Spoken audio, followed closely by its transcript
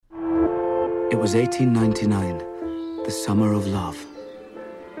was 1899, the summer of love.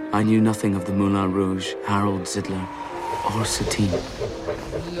 I knew nothing of the Moulin Rouge, Harold Zidler, or Satine.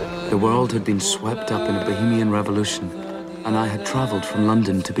 The world had been swept up in a Bohemian revolution, and I had traveled from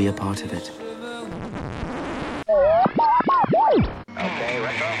London to be a part of it. Okay,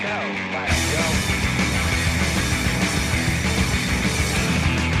 retro go. Let's go.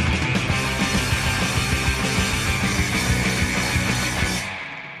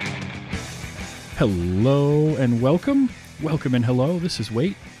 Hello and welcome. Welcome and hello. This is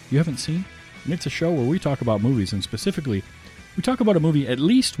Wait, You Haven't Seen. And it's a show where we talk about movies, and specifically, we talk about a movie at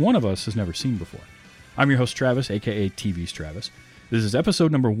least one of us has never seen before. I'm your host, Travis, a.k.a. TV's Travis. This is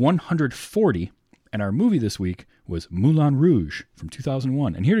episode number 140, and our movie this week was Moulin Rouge from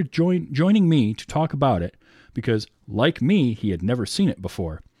 2001. And here to joining me to talk about it, because like me, he had never seen it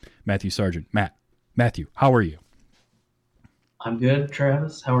before, Matthew Sargent. Matthew, how are you? I'm good,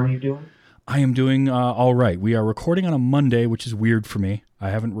 Travis. How are you doing? I am doing all right. We are recording on a Monday, which is weird for me.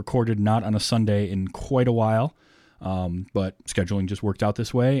 I haven't recorded not on a Sunday in quite a while, but scheduling just worked out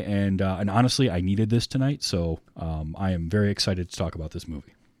this way, and honestly, I needed this tonight, so I am very excited to talk about this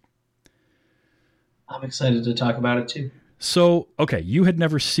movie. I'm excited to talk about it too. So, okay, you had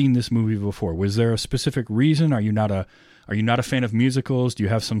never seen this movie before. Was there a specific reason? Are you not a fan of musicals? Do you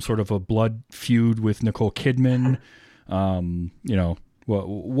have some sort of a blood feud with Nicole Kidman?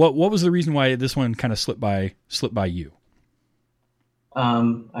 What was the reason why this one kind of slipped by you?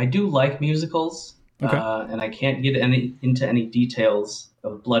 I do like musicals, okay. And I can't get into any details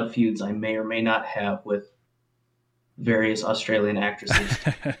of blood feuds I may or may not have with various Australian actresses.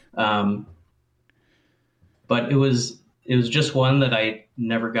 But it was just one that I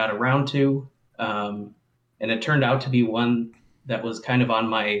never got around to, and it turned out to be one that was kind of on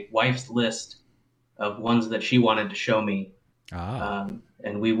my wife's list of ones that she wanted to show me.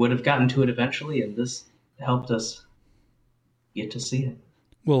 And we would have gotten to it eventually, and this helped us get to see it.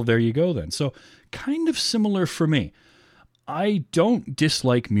 Well, there you go then. So kind of similar for me. I don't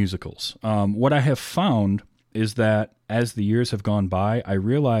dislike musicals. What I have found is that as the years have gone by, I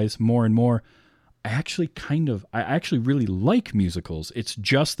realize more and more I actually really like musicals. It's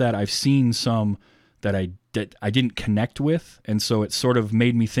just that I've seen some that I didn't connect with, and so it sort of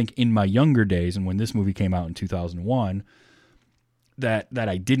made me think in my younger days, and when this movie came out in 2001, that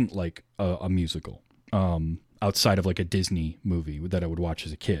I didn't like a musical outside of like a Disney movie that I would watch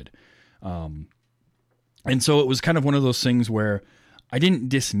as a kid. And so it was kind of one of those things where I didn't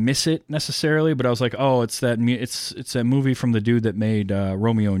dismiss it necessarily, but I was like, oh, it's that movie from the dude that made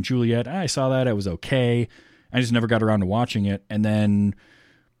Romeo and Juliet. I saw that. It was okay. I just never got around to watching it, and then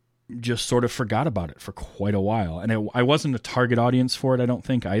just sort of forgot about it for quite a while. And I wasn't a target audience for it, I don't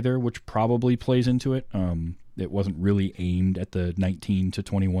think, either, which probably plays into it. It wasn't really aimed at the 19 to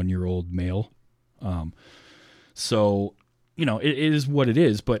 21-year-old male. So, it is what it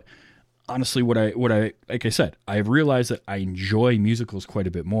is. But honestly, what I like I said, I've realized that I enjoy musicals quite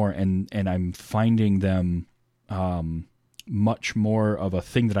a bit more, and I'm finding them much more of a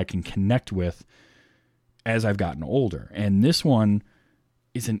thing that I can connect with as I've gotten older. And this one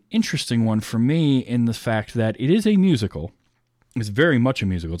is an interesting one for me in the fact that it is a musical. It's very much a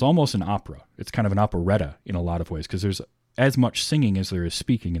musical. It's almost an opera. It's kind of an operetta in a lot of ways because there's as much singing as there is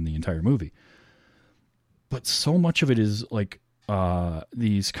speaking in the entire movie. But so much of it is like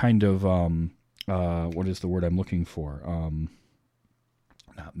these kind of, what is the word I'm looking for?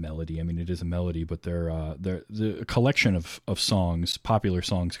 Not melody. I mean, it is a melody, but they're a collection of songs, popular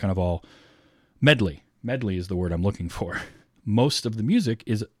songs, kind of all medley. Medley is the word I'm looking for. Most of the music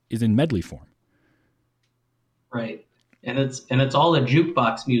is in medley form. Right. And it's all a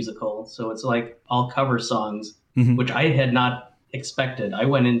jukebox musical, so it's like all cover songs, mm-hmm. which I had not expected. I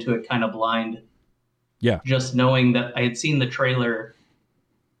went into it kind of blind. Yeah. Just knowing that I had seen the trailer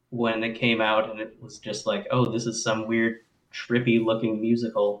when it came out, and it was just like, oh, this is some weird, trippy looking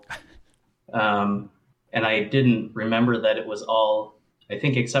musical. And I didn't remember that it was all, I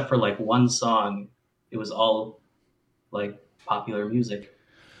think except for like one song, it was all like popular music.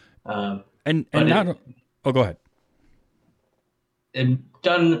 Go ahead. It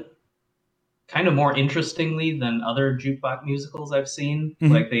done kind of more interestingly than other jukebox musicals I've seen.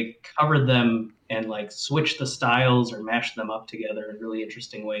 Mm-hmm. Like they covered them and like switched the styles or mashed them up together in really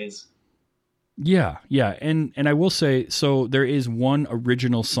interesting ways. Yeah. And I will say, so there is one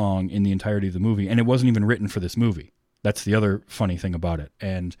original song in the entirety of the movie, and it wasn't even written for this movie. That's the other funny thing about it.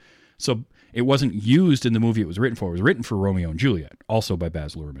 And so it wasn't used in the movie it was written for. It was written for Romeo and Juliet, also by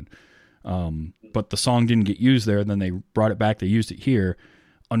Baz Luhrmann. But the song didn't get used there, and then they brought it back. They used it here.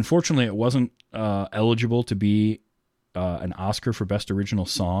 Unfortunately, it wasn't eligible to be an Oscar for Best Original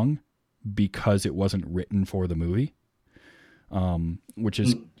Song. because it wasn't written for the movie, which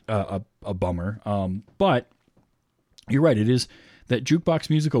is a bummer. But you're right. It is that jukebox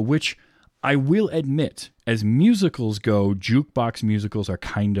musical, which I will admit, as musicals go, jukebox musicals are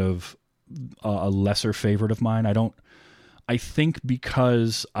kind of a lesser favorite of mine. I think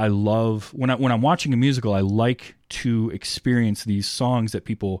because I love when I'm watching a musical, I like to experience these songs that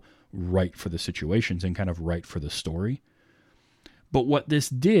people write for the situations and kind of write for the story. But what this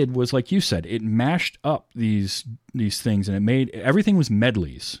did was, like you said, it mashed up these things, and it made everything was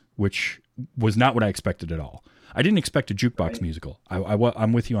medleys, which was not what I expected at all. I didn't expect a jukebox musical.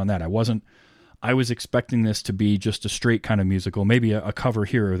 I'm with you on that. I was expecting this to be just a straight kind of musical, maybe a cover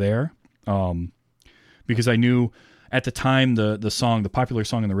here or there, because I knew at the time the popular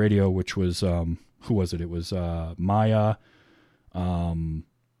song on the radio, which was who was it? It was Maya,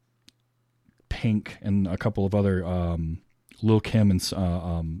 Pink, and a couple of other Lil Kim, and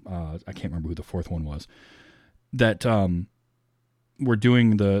I can't remember who the fourth one was. That were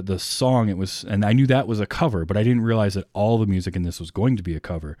doing the song. It was, and I knew that was a cover, but I didn't realize that all the music in this was going to be a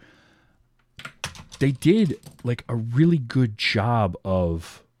cover. They did like a really good job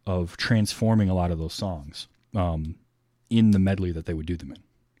of transforming a lot of those songs in the medley that they would do them in,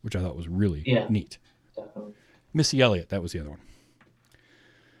 which I thought was really neat. Definitely. Missy Elliott, that was the other one.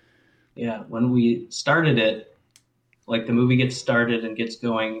 Yeah, when we started it, like the movie gets started and gets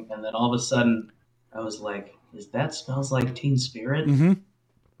going, and then all of a sudden I was like, is that Smells Like Teen Spirit? Mm-hmm.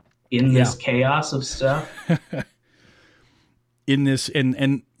 In this chaos of stuff? In this,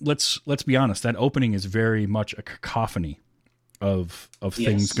 and let's be honest, that opening is very much a cacophony of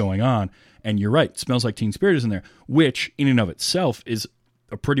things going on. And you're right, Smells Like Teen Spirit is in there, which in and of itself is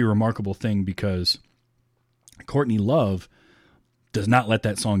a pretty remarkable thing because Courtney Love does not let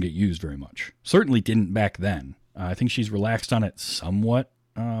that song get used very much. Certainly didn't back then. I think she's relaxed on it somewhat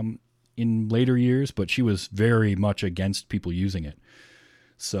in later years, but she was very much against people using it.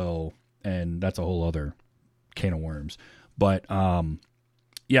 So, and that's a whole other can of worms. But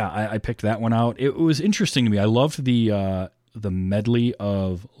I picked that one out. It was interesting to me. I loved the medley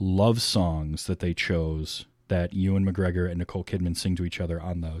of love songs that they chose that Ewan McGregor and Nicole Kidman sing to each other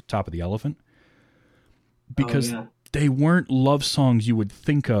on the top of the elephant. Because they weren't love songs you would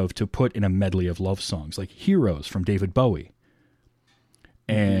think of to put in a medley of love songs, like Heroes from David Bowie.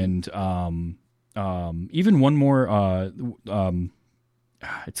 And even one more,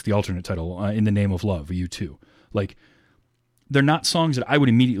 it's the alternate title, In the Name of Love, U2. Like, they're not songs that I would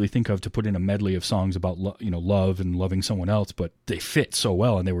immediately think of to put in a medley of songs about love and loving someone else, but they fit so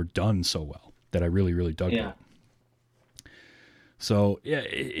well and they were done so well that I really, really dug it. So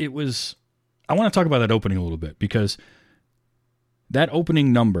it was. I want to talk about that opening a little bit because that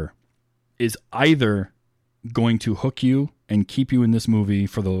opening number is either going to hook you and keep you in this movie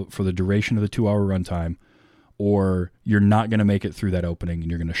for the duration of the 2-hour runtime, or you're not going to make it through that opening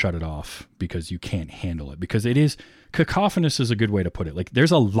and you're going to shut it off because you can't handle it. Because it is cacophonous is a good way to put it. Like,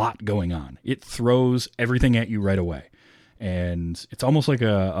 there's a lot going on. It throws everything at you right away. And it's almost like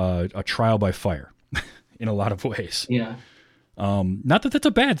a trial by fire in a lot of ways. Yeah. Not that that's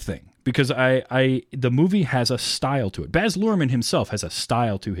a bad thing, because the movie has a style to it. Baz Luhrmann himself has a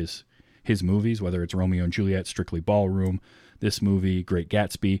style to his movies, whether it's Romeo and Juliet, Strictly Ballroom, this movie, Great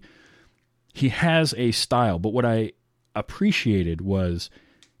Gatsby. He has a style, but what I appreciated was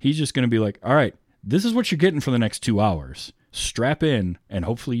he's just going to be like, all right, this is what you're getting for the next 2 hours. Strap in, and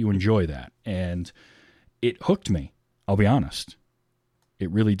hopefully you enjoy that. And it hooked me, I'll be honest. It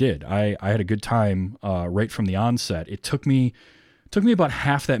really did. I had a good time right from the onset. It took me about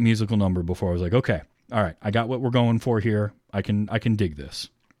half that musical number before I was like, okay, all right, I got what we're going for here. I can dig this.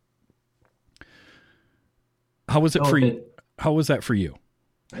 How was it for you? How was that for you?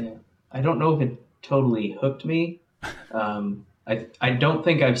 Yeah. I don't know if it totally hooked me. I don't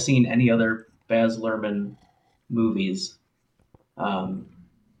think I've seen any other Baz Luhrmann movies.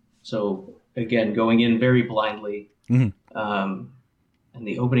 So again, going in very blindly. Mm-hmm. And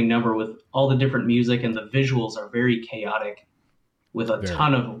the opening number with all the different music and the visuals are very chaotic with a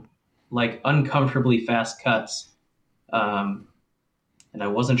ton of like uncomfortably fast cuts. And I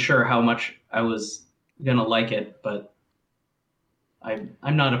wasn't sure how much I was going to like it, but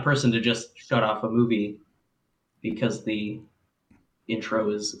I'm not a person to just shut off a movie because the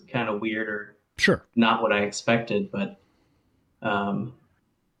intro is kind of weird or not what I expected, but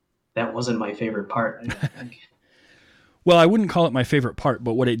that wasn't my favorite part, I don't think. Well, I wouldn't call it my favorite part,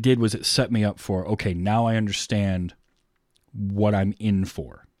 but what it did was it set me up for, okay, now I understand what I'm in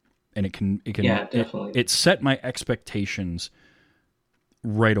for. And it can yeah, definitely. It set my expectations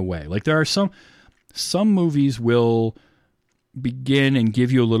right away. Like, there are some movies will begin and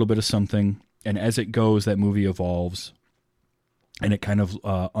give you a little bit of something, and as it goes, that movie evolves, and it kind of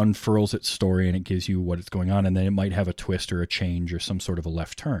unfurls its story, and it gives you what is going on, and then it might have a twist or a change or some sort of a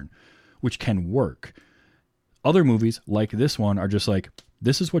left turn, which can work. Other movies, like this one, are just like,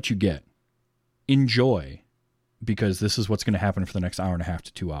 this is what you get. Enjoy, because this is what's going to happen for the next hour and a half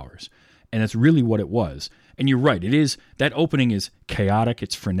to 2 hours. And that's really what it was. And you're right. It is, that opening is chaotic.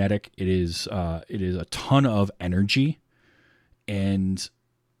 It's frenetic. It is a ton of energy. And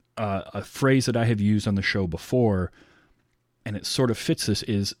a phrase that I have used on the show before, and it sort of fits this,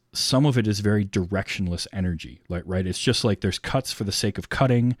 is some of it is very directionless energy. Like, right? It's just like there's cuts for the sake of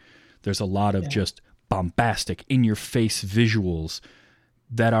cutting. There's a lot of just bombastic, in-your-face visuals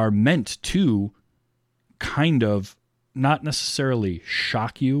that are meant to kind of not necessarily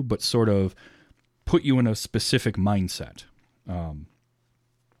shock you, but sort of put you in a specific mindset,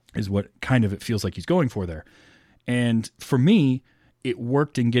 is what kind of it feels like he's going for there. And for me, it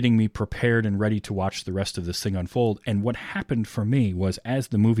worked in getting me prepared and ready to watch the rest of this thing unfold. And what happened for me was, as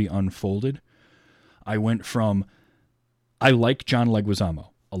the movie unfolded, I went from, I like John Leguizamo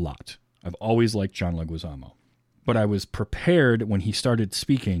a lot. I've always liked John Leguizamo. But I was prepared when he started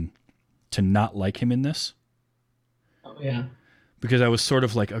speaking to not like him in this. Oh, yeah. Because I was sort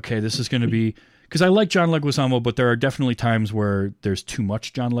of like, okay, this is going to be... Because I like John Leguizamo, but there are definitely times where there's too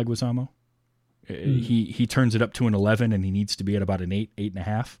much John Leguizamo. He turns it up to an 11, and he needs to be at about an 8,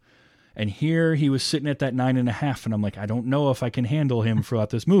 8.5. And here he was sitting at that 9.5, and I'm like, I don't know if I can handle him throughout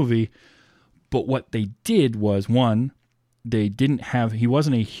this movie. But what they did was, one, they didn't have... He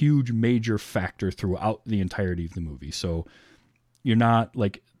wasn't a huge major factor throughout the entirety of the movie. So you're not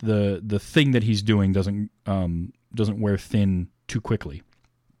like... The thing that he's doing doesn't wear thin too quickly.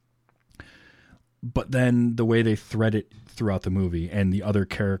 But then the way they thread it throughout the movie and the other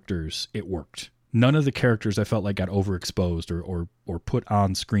characters, it worked. None of the characters I felt like got overexposed or put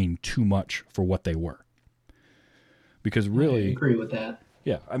on screen too much for what they were. Because really... I agree with that.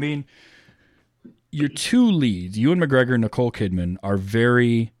 Yeah, I mean, your two leads, Ewan McGregor and Nicole Kidman, are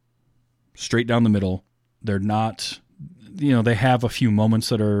very straight down the middle. They're not... You know, they have a few moments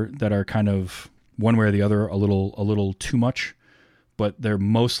that are kind of one way or the other a little too much, but they're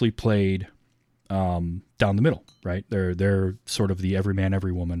mostly played down the middle, right? They're sort of the every man,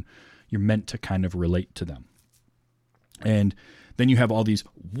 every woman. You're meant to kind of relate to them. And then you have all these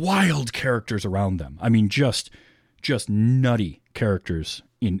wild characters around them. I mean, just nutty characters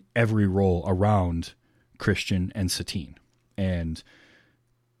in every role around Christian and Satine. And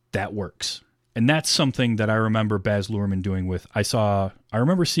that works. And that's something that I remember Baz Luhrmann doing with, I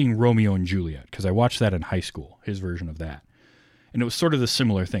remember seeing Romeo and Juliet, because I watched that in high school, his version of that. And it was sort of the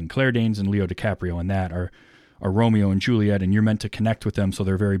similar thing. Claire Danes and Leo DiCaprio in that are Romeo and Juliet, and you're meant to connect with them, so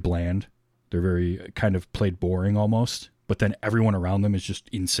they're very bland. They're very kind of played boring almost, but then everyone around them is just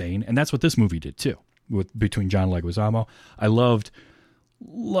insane. And that's what this movie did too, between John Leguizamo. I loved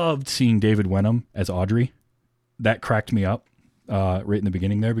seeing David Wenham as Audrey. That cracked me up. Right in the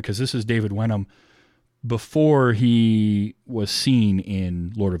beginning there, because this is David Wenham before he was seen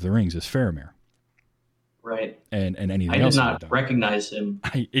in Lord of the Rings as Faramir. Right. And anything I else. I did not recognize him.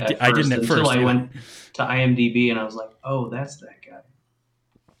 I didn't at first. Until I went to IMDb and I was like, oh, that's that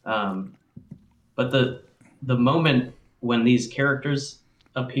guy. But the moment when these characters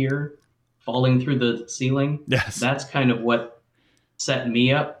appear falling through the ceiling, yes, that's kind of what set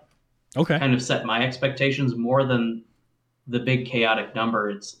me up. Okay. Kind of set my expectations more than the big chaotic number.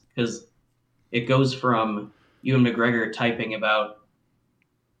 It's because it goes from Ewan McGregor typing about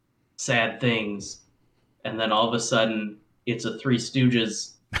sad things, and then all of a sudden it's a Three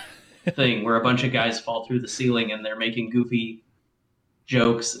Stooges thing where a bunch of guys fall through the ceiling and they're making goofy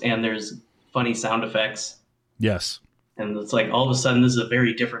jokes and there's funny sound effects. Yes. And it's like all of a sudden this is a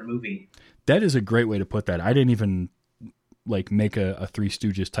very different movie. That is a great way to put that. I didn't even like make a Three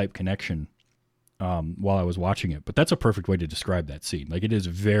Stooges type connection while I was watching it. But that's a perfect way to describe that scene. Like, it is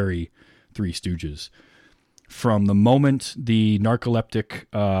very Three Stooges. From the moment the narcoleptic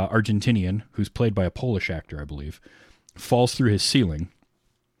Argentinian, who's played by a Polish actor, I believe, falls through his ceiling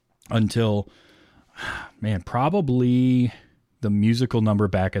until, man, probably the musical number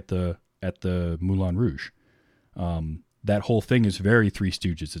back at the Moulin Rouge. That whole thing is very Three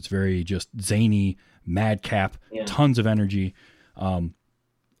Stooges. It's very just zany, madcap, tons of energy.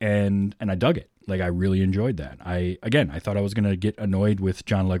 And I dug it. Like, I really enjoyed that. I thought I was going to get annoyed with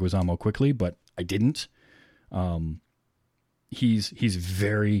John Leguizamo quickly, but I didn't. He's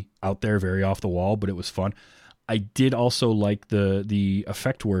very out there, very off the wall, but it was fun. I did also like the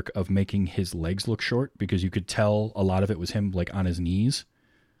effect work of making his legs look short, because you could tell a lot of it was him like on his knees.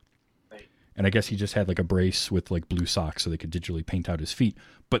 Right. And I guess he just had like a brace with like blue socks so they could digitally paint out his feet.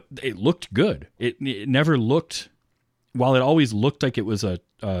 But it looked good. It never looked, while it always looked like it was a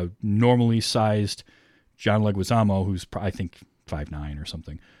normally sized John Leguizamo, who's I think 5'9" or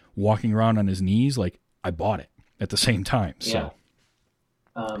something, walking around on his knees, like I bought it at the same time. So,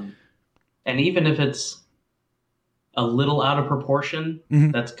 and even if it's a little out of proportion,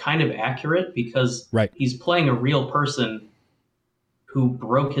 that's kind of accurate because he's playing a real person who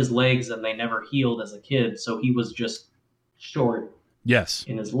broke his legs and they never healed as a kid. So he was just short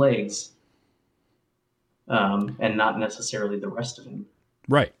in his legs, and not necessarily the rest of him.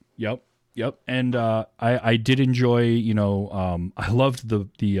 Right. Yep. And I did enjoy, I loved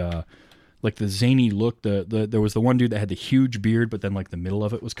the like the zany look. There was the one dude that had the huge beard, but then like the middle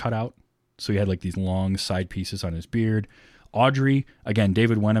of it was cut out. So he had like these long side pieces on his beard. Audrey, again,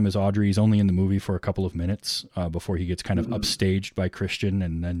 David Wenham is Audrey. He's only in the movie for a couple of minutes before he gets kind of upstaged by Christian,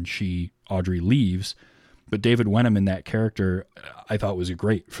 and then Audrey leaves. But David Wenham in that character, I thought was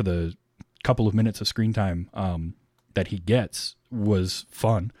great for the couple of minutes of screen time that he gets was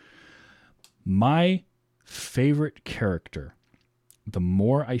fun. My favorite character, the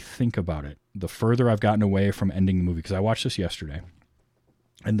more I think about it, the further I've gotten away from ending the movie, because I watched this yesterday,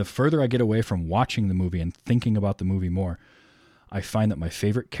 and the further I get away from watching the movie and thinking about the movie more, I find that my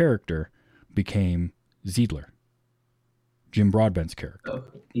favorite character became Ziedler, Jim Broadbent's character. Oh,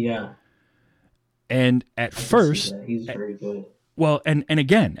 yeah. And at first, he's very good. Well, and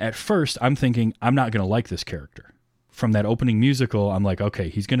again, at first, I'm thinking I'm not going to like this character. From that opening musical, I'm like, okay,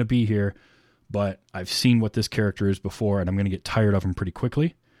 he's going to be here, but I've seen what this character is before, and I'm going to get tired of him pretty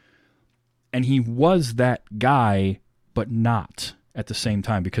quickly. And he was that guy, but not at the same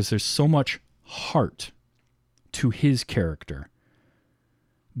time, because there's so much heart to his character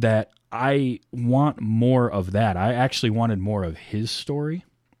that I want more of that. I actually wanted more of his story.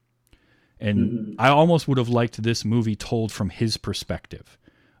 And I almost would have liked this movie told from his perspective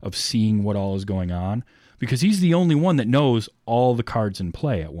of seeing what all is going on, because he's the only one that knows all the cards in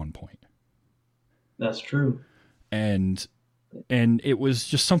play at one point. That's true. And it was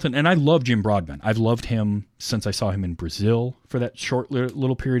just something, and I love Jim Broadbent. I've loved him since I saw him in Brazil for that short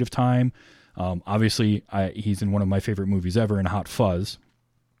little period of time. Obviously, he's in one of my favorite movies ever, in Hot Fuzz.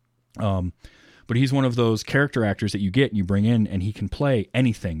 But he's one of those character actors that you get and you bring in, and he can play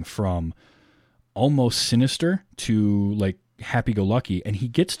anything from almost sinister to like happy-go-lucky, and he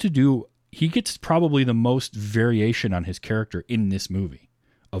gets probably the most variation on his character in this movie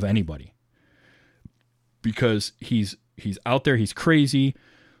of anybody, because he's out there, he's crazy,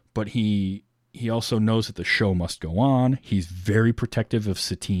 but he also knows that the show must go on. He's very protective of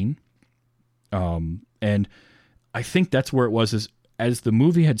Satine. And I think that's where it was, as the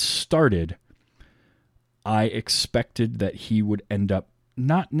movie had started, I expected that he would end up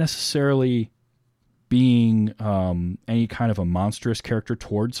not necessarily being any kind of a monstrous character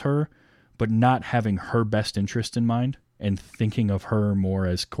towards her, but not having her best interest in mind and thinking of her more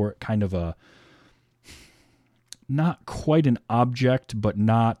as kind of a, not quite an object, but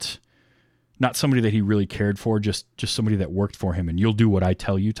not somebody that he really cared for, just somebody that worked for him and you'll do what I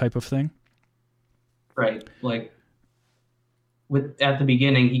tell you type of thing. Right. Like at the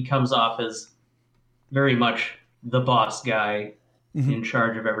beginning, he comes off as very much the boss guy in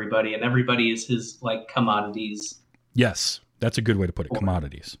charge of everybody, and everybody is his like commodities. Yes, that's a good way to put it.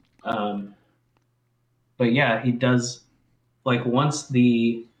 Commodities. But yeah, he does, like, once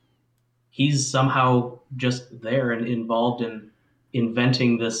he's somehow just there and involved in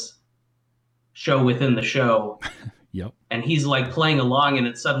inventing this show within the show. Yep. And he's like playing along, and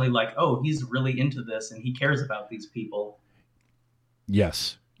it's suddenly like, oh, he's really into this and he cares about these people.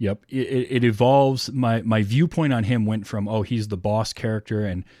 Yes. Yep. It evolves. My viewpoint on him went from, oh, he's the boss character,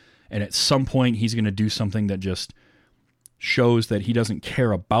 and at some point he's going to do something that just shows that he doesn't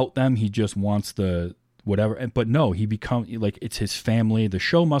care about them. He just wants the whatever. But no, he becomes like, it's his family. The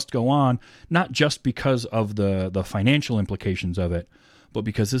show must go on, not just because of the financial implications of it, but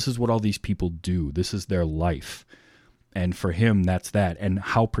because this is what all these people do. This is their life. And for him, that's that. And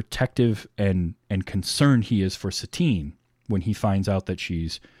how protective and concerned he is for Satine when he finds out that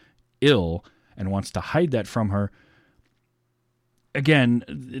she's ill and wants to hide that from her. Again,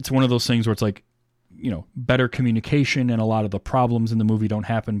 it's one of those things where it's like, better communication, and a lot of the problems in the movie don't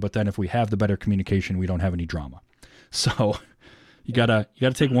happen. But then if we have the better communication, we don't have any drama. So you gotta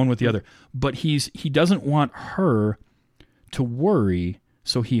take one with the other. But he doesn't want her to worry,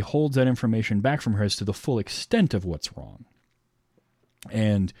 so he holds that information back from her as to the full extent of what's wrong.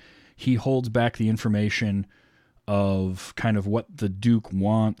 And he holds back the information of kind of what the Duke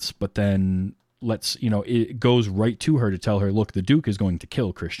wants, but then it goes right to her to tell her, look, the Duke is going to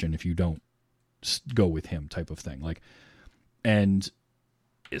kill Christian if you don't go with him type of thing. Like, and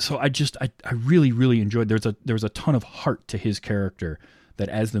so I really, really enjoyed, there was a ton of heart to his character that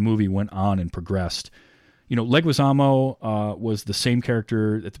as the movie went on and progressed, Leguizamo was the same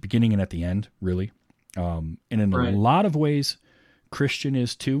character at the beginning and at the end, really. And in a lot of ways, Christian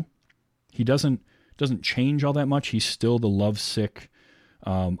is too. He doesn't change all that much. He's still the lovesick,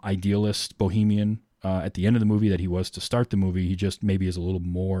 idealist bohemian at the end of the movie that he was to start the movie. He just maybe is a little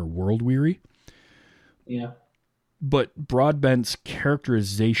more world weary. Yeah. But Broadbent's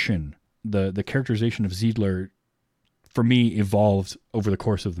characterization, the characterization of Ziedler, for me, evolved over the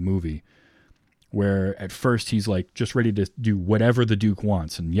course of the movie, where at first he's like just ready to do whatever the Duke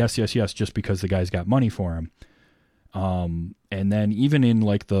wants. And yes, just because the guy's got money for him. And then even in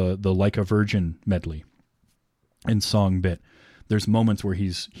like the Like a Virgin medley and song bit, there's moments where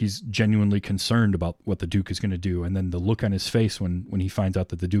he's genuinely concerned about what the Duke is going to do. And then the look on his face when he finds out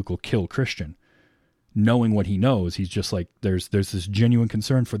that the Duke will kill Christian, knowing what he knows, he's just like, there's this genuine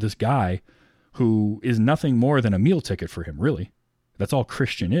concern for this guy who is nothing more than a meal ticket for him, really. That's all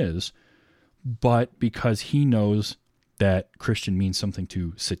Christian is. But because he knows that Christian means something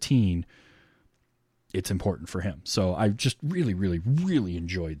to Satine, it's important for him. So I just really, really, really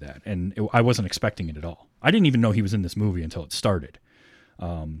enjoyed that. And I wasn't expecting it at all. I didn't even know he was in this movie until it started.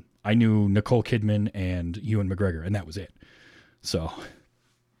 I knew Nicole Kidman and Ewan McGregor, and that was it. So,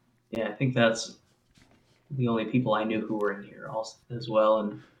 yeah, I think that's the only people I knew who were in here also, as well.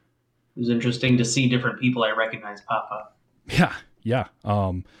 And it was interesting to see different people I recognized pop up. Yeah.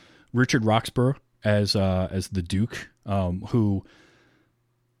 Richard Roxburgh as the Duke, who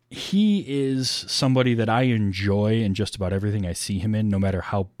he is somebody that I enjoy in just about everything I see him in, no matter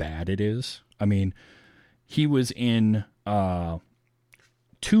how bad it is. I mean, he was in 2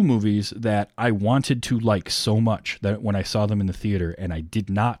 movies that I wanted to like so much that when I saw them in the theater, and I did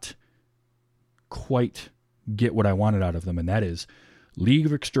not quite get what I wanted out of them, and that is League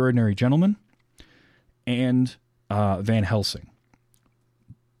of Extraordinary Gentlemen and Van Helsing.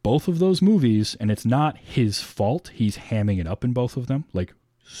 Both of those movies, and it's not his fault, he's hamming it up in both of them, like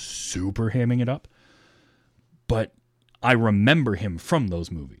super hamming it up, but I remember him from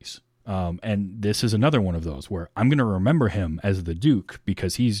those movies. And this is another one of those where I'm going to remember him as the Duke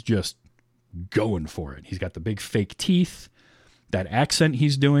because he's just going for it. He's got the big fake teeth. That accent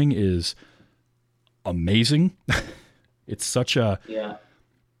he's doing is amazing. It's such a,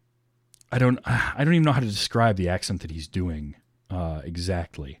 I don't even know how to describe the accent that he's doing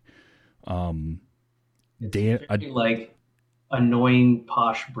exactly. Like annoying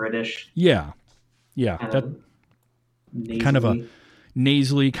posh British. Yeah. Kind of a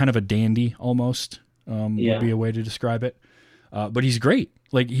nasally, kind of a dandy almost. Would be a way to describe it. But he's great.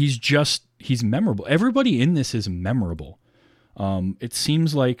 Like he's memorable. Everybody in this is memorable. It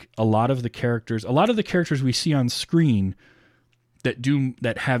seems like a lot of the characters we see on screen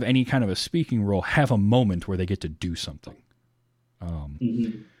that have any kind of a speaking role have a moment where they get to do something.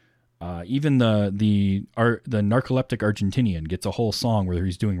 Even the narcoleptic Argentinian gets a whole song where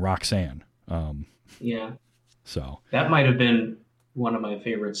he's doing Roxanne. So that might have been one of my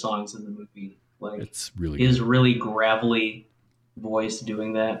favorite songs in the movie. Like it's really his good. really gravelly voice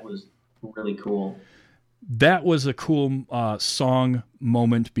doing that was really cool. That was a cool song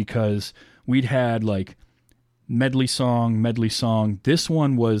moment because we'd had like medley song. This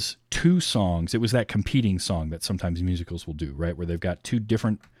one was 2 songs. It was that competing song that sometimes musicals will do, right? Where they've got 2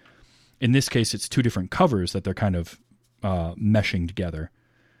 different, in this case, it's 2 different covers that they're kind of meshing together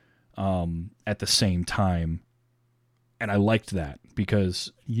at the same time. And I liked that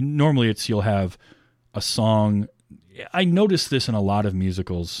because normally you'll have a song. I noticed this in a lot of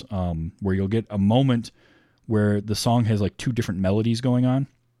musicals where you'll get a moment where the song has like 2 different melodies going on.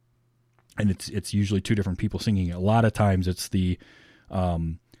 And it's usually 2 different people singing it. A lot of times it's the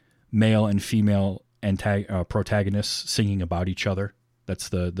male and female protagonists singing about each other. That's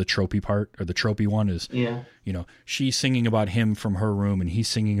the tropey part, or the tropey one is, she's singing about him from her room and he's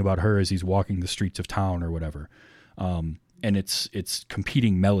singing about her as he's walking the streets of town or whatever. And it's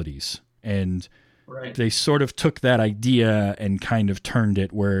competing melodies. And they sort of took that idea and kind of turned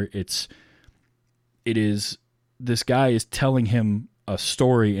it where it is, this guy is telling him a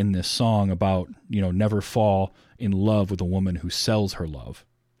story in this song about, never fall in love with a woman who sells her love.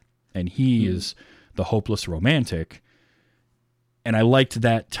 And he is the hopeless romantic. And I liked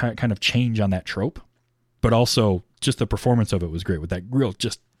that kind of change on that trope, but also just the performance of it was great with that real,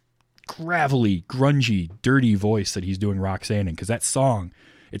 just gravelly, grungy, dirty voice that he's doing Roxanne in. Cause that song,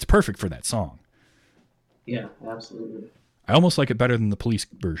 it's perfect for that song. Yeah, absolutely. I almost like it better than the Police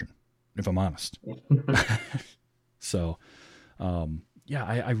version, if I'm honest. So, yeah,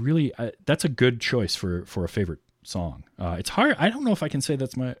 I really that's a good choice for a favorite song. It's hard. I don't know if I can say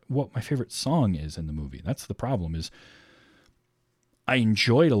that's what my favorite song is in the movie. That's the problem. Is I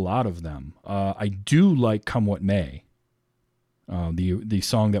enjoyed a lot of them. I do like "Come What May," the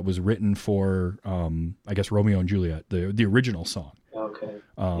song that was written for I guess Romeo and Juliet, the original song.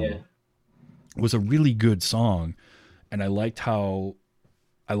 Okay. Was a really good song, and I liked how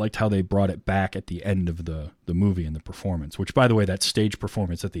they brought it back at the end of the movie and the performance, which, by the way, that stage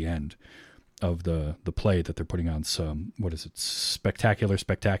performance at the end of the play that they're putting on, some, what is it?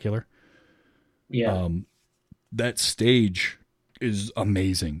 Spectacular. Yeah. That stage is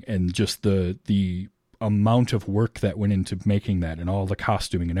amazing. And just the amount of work that went into making that and all the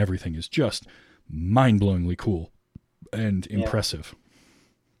costuming and everything is just mind-blowingly cool and impressive.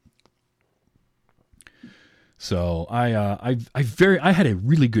 So I had a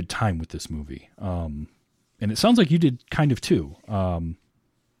really good time with this movie, and it sounds like you did kind of too.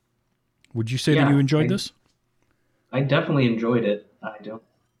 Would you say that you enjoyed this? I definitely enjoyed it. I don't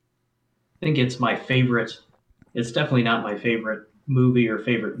think it's my favorite. It's definitely not my favorite movie or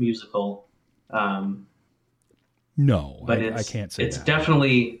favorite musical. No, but I can't say it's that.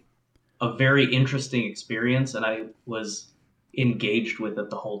 definitely a very interesting experience, and I was engaged with it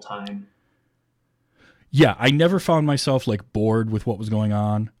the whole time. Yeah, I never found myself like bored with what was going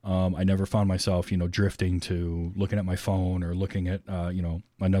on. I never found myself, drifting to looking at my phone or looking at,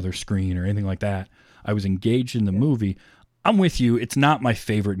 another screen or anything like that. I was engaged in the movie. I'm with you. It's not my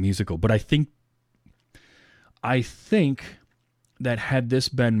favorite musical, but I think that had this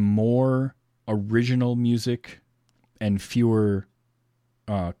been more original music and fewer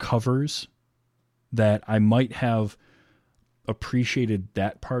covers, that I might have appreciated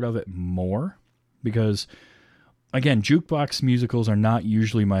that part of it more. Because, again, jukebox musicals are not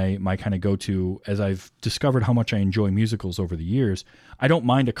usually my kind of go-to. As I've discovered how much I enjoy musicals over the years, I don't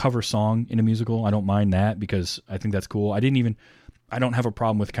mind a cover song in a musical. I don't mind that because I think that's cool. I don't have a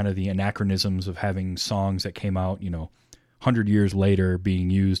problem with kind of the anachronisms of having songs that came out, 100 years later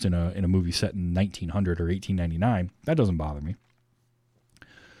being used in a movie set in 1900 or 1899. That doesn't bother me.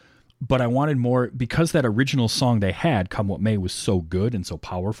 But I wanted more, because that original song they had, "Come What May," was so good and so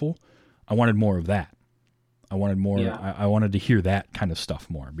powerful. I wanted more of that. I wanted more. Yeah. I wanted to hear that kind of stuff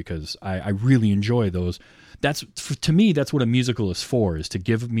more, because I really enjoy those. To me, that's what a musical is for, is to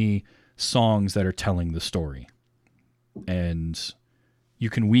give me songs that are telling the story. And you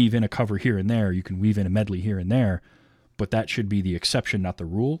can weave in a cover here and there. You can weave in a medley here and there, but that should be the exception, not the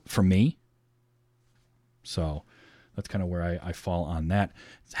rule for me. So that's kind of where I fall on that.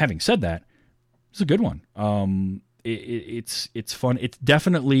 Having said that, it's a good one. It's fun. It's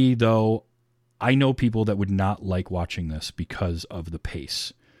definitely, though, I know people that would not like watching this because of the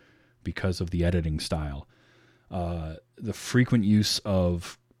pace, because of the editing style, the frequent use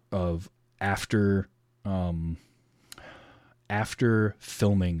of after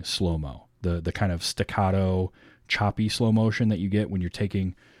filming slow-mo, the kind of staccato, choppy slow motion that you get when you're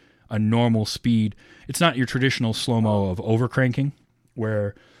taking a normal speed. It's not your traditional slow-mo of overcranking,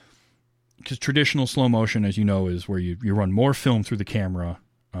 because traditional slow motion, as you know, is where you run more film through the camera,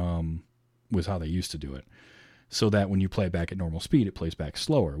 was how they used to do it, so that when you play it back at normal speed, it plays back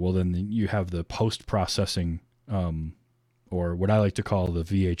slower. Well, then you have the post-processing, or what I like to call the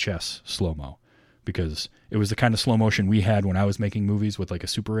VHS slow-mo, because it was the kind of slow motion we had when I was making movies with like a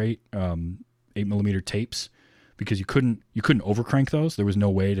Super 8, 8mm tapes, because you couldn't overcrank those. There was no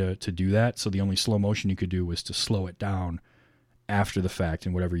way to do that, so the only slow motion you could do was to slow it down after the fact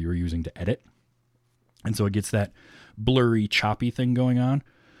and whatever you were using to edit. And so it gets that blurry, choppy thing going on.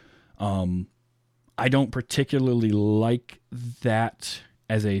 I don't particularly like that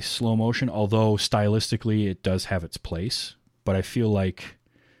as a slow motion, although stylistically it does have its place. But I feel like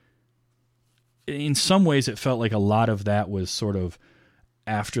in some ways it felt like a lot of that was sort of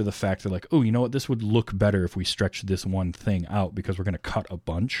after the fact. They're like, oh, you know what? This would look better if we stretched this one thing out because we're going to cut a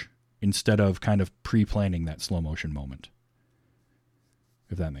bunch, instead of kind of pre-planning that slow motion moment.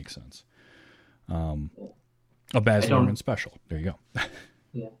 If that makes sense. A Baz Luhrmann special. There you go.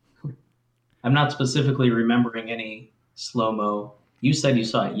 Yeah. I'm not specifically remembering any slow-mo. You said you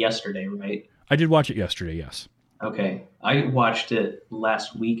saw it yesterday, right? I did watch it yesterday, yes. Okay. I watched it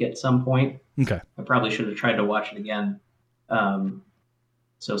last week at some point. Okay. I probably should have tried to watch it again.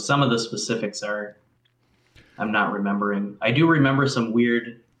 So some of the specifics I'm not remembering. I do remember some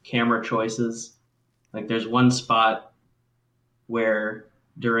weird camera choices. Like there's one spot where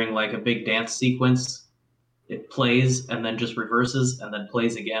during like a big dance sequence, it plays and then just reverses and then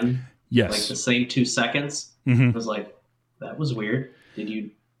plays again. Yes. Like the same 2 seconds. Mm-hmm. I was like, that was weird. Did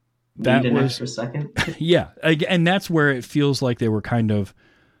you that Need an was extra second. yeah, and that's where it feels like they were kind of.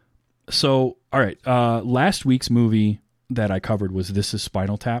 So, all right, last week's movie that I covered was This Is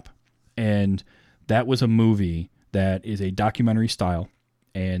Spinal Tap, and that was a movie that is a documentary style,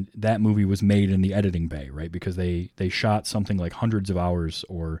 and that movie was made in the editing bay, right? Because they shot something like hundreds of hours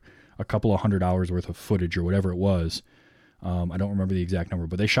or a couple of 100 hours worth of footage or whatever it was. I don't remember the exact number,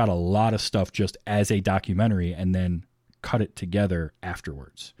 but they shot a lot of stuff just as a documentary and then cut it together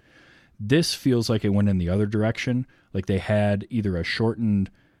afterwards. This feels like it went in the other direction. Like they had either a shortened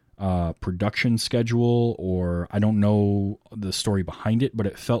production schedule, or I don't know the story behind it, but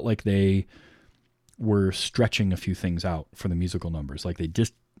it felt like they were stretching a few things out for the musical numbers. Like they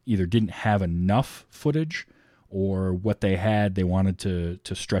just either didn't have enough footage, or what they had they wanted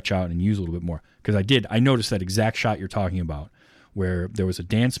to stretch out and use a little bit more. Because I noticed that exact shot you're talking about, where there was a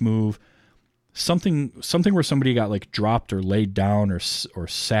dance move, something where somebody got like dropped or laid down or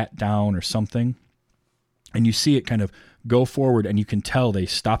sat down or something, and you see it kind of go forward, and you can tell they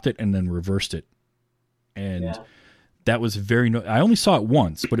stopped it and then reversed it, and that was very. I only saw it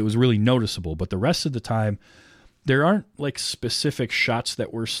once, but it was really noticeable. But the rest of the time, there aren't like specific shots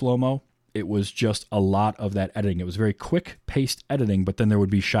that were slow-mo. It was just a lot of that editing. It was very quick paced editing, but then there would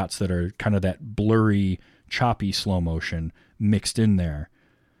be shots that are kind of that blurry, choppy slow motion mixed in there.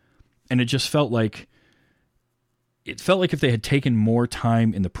 And it just felt like if they had taken more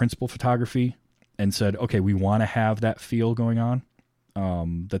time in the principal photography and said, okay, we want to have that feel going on,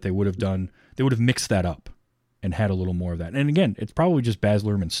 that they would have mixed that up and had a little more of that. And again, it's probably just Baz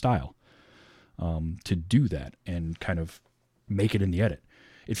Luhrmann's style to do that and kind of make it in the edit.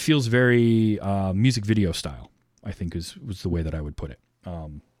 It feels very music video style, I think was the way that I would put it.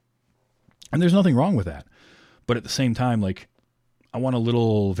 And there's nothing wrong with that. But at the same time, like, I want a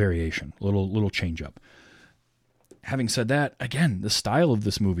little variation, a little change up. Having said that, again, the style of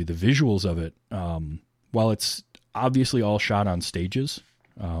this movie, the visuals of it, while it's obviously all shot on stages,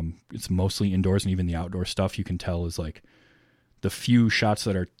 it's mostly indoors, and even the outdoor stuff you can tell is like the few shots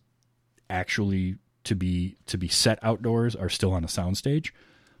that are actually to be set outdoors are still on a soundstage.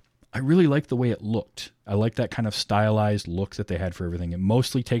 I really like the way it looked. I like that kind of stylized look that they had for everything. It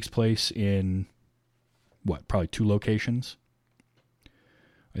mostly takes place in probably 2 locations.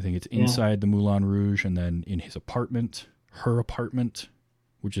 I think it's inside the Moulin Rouge, and then in his apartment, her apartment,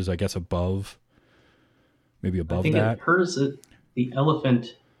 which is, I guess, maybe above I think that. Hers, the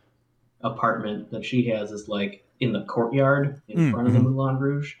elephant apartment that she has is like in the courtyard in front of the Moulin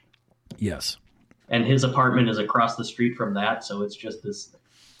Rouge. Yes. And his apartment is across the street from that, so it's just this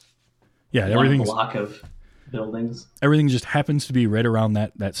everything's block of buildings. Everything just happens to be right around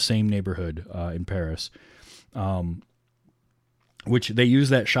that same neighborhood in Paris. Which they use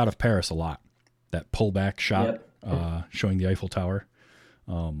that shot of Paris a lot, that pullback shot showing the Eiffel Tower.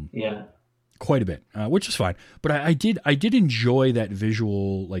 Quite a bit, which is fine. But I did enjoy that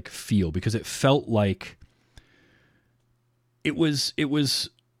visual like feel, because it felt like it was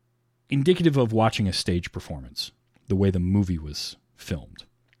indicative of watching a stage performance, the way the movie was filmed.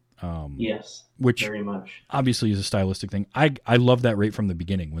 Yes, which very much obviously is a stylistic thing. I love that right from the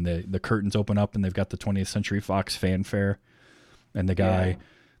beginning, when the curtains open up and they've got the 20th Century Fox fanfare and the guy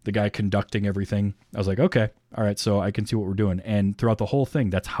conducting everything. I was like, okay, all right, so I can see what we're doing. And throughout the whole thing,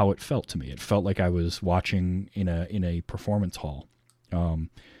 that's how it felt to me. It felt like I was watching in a performance hall,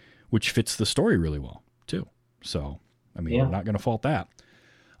 which fits the story really well too. So, I mean, I'm not going to fault that.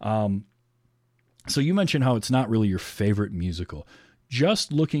 So you mentioned how it's not really your favorite musical.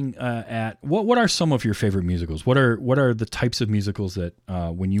 Just looking at what are some of your favorite musicals? What are the types of musicals that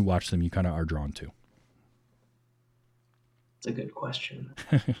when you watch them you kind of are drawn to? It's a good question.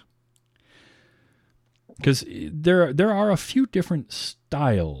 Because there are a few different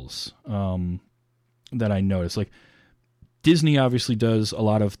styles that I noticed. Like Disney obviously does a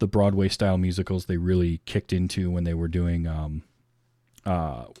lot of the Broadway style musicals. They really kicked into when they were doing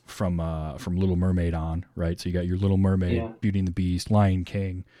from Little Mermaid on, right? So you got your Little Mermaid, Beauty and the Beast, Lion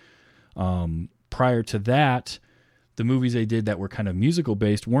King. Prior to that, the movies they did that were kind of musical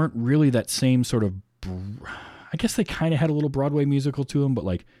based weren't really that same sort of. I guess they kind of had a little Broadway musical to them, but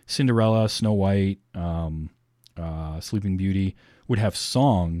like Cinderella, Snow White, Sleeping Beauty would have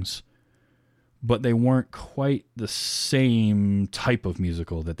songs, but they weren't quite the same type of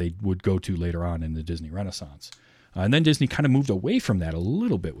musical that they would go to later on in the Disney Renaissance. And then Disney kind of moved away from that a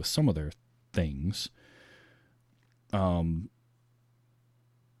little bit with some of their things. I don't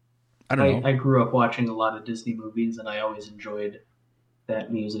know. I grew up watching a lot of Disney movies, and I always enjoyed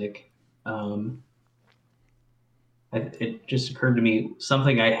that music. It just occurred to me,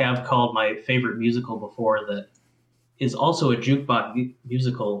 something I have called my favorite musical before that is also a jukebox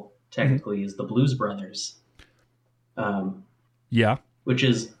musical technically is the Blues Brothers, Yeah. which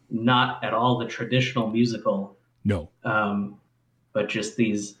is not at all the traditional musical, No. but just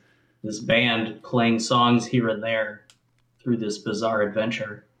this band playing songs here and there through this bizarre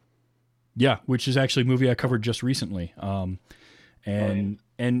adventure. Yeah, which is actually a movie I covered just recently. And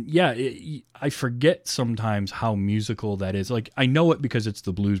yeah, I forget sometimes how musical that is. Like, I know it because it's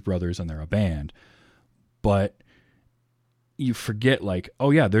the Blues Brothers and they're a band, but you forget, like,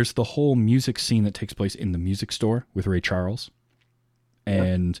 oh yeah, there's the whole music scene that takes place in the music store with Ray Charles,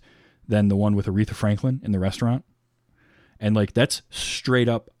 and then the one with Aretha Franklin in the restaurant, and like that's straight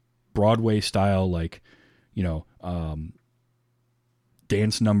up Broadway style, like, you know,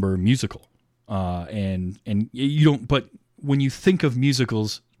 dance number musical, and you don't. But when you think of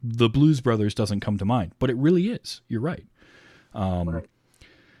musicals, the Blues Brothers doesn't come to mind, but it really is. You're right. Right.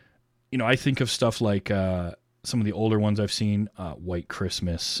 You know, I think of stuff like some of the older ones I've seen, White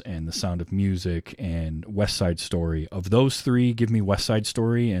Christmas and The Sound of Music and West Side Story. Of those three, give me West Side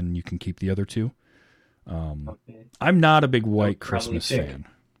Story and you can keep the other two. Okay. I'm not a big White Probably Christmas pick- fan.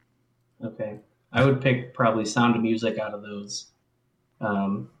 Okay. I would pick probably Sound of Music out of those.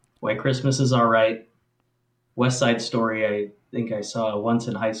 White Christmas is all right. West Side Story, I think I saw once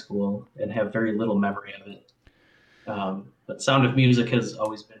in high school and have very little memory of it. But Sound of Music has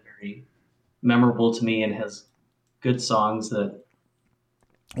always been very memorable to me and has good songs that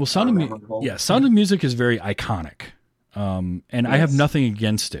Well, are memorable. Sound of Music is very iconic. And I have Yes. nothing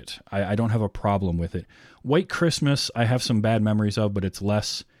against it. I don't have a problem with it. White Christmas, I have some bad memories of, but it's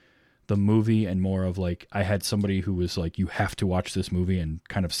less the movie and more of like, I had somebody who was like, you have to watch this movie and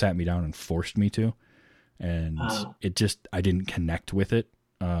kind of sat me down and forced me to. And it just, I didn't connect with it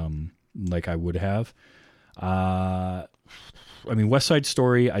like I would have. I mean, West Side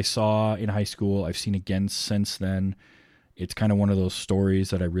Story, I saw in high school. I've seen again since then. It's kind of one of those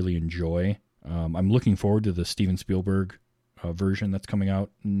stories that I really enjoy. I'm looking forward to the Steven Spielberg version that's coming out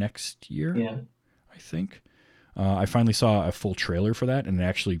next year, Yeah. I think. I finally saw a full trailer for that, and it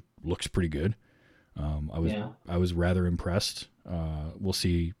actually looks pretty good. I was rather impressed. We'll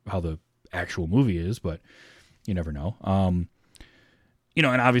see how the actual movie is, but you never know. You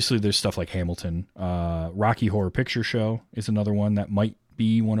know, and obviously there's stuff like Hamilton. Rocky Horror Picture Show is another one that might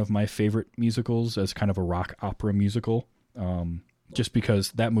be one of my favorite musicals as kind of a rock opera musical. Just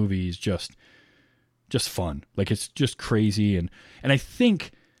because that movie is just fun. Like, it's just crazy. And I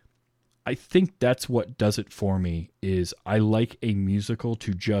think that's what does it for me is I like a musical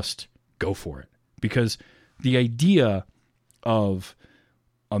to just go for it, because the idea of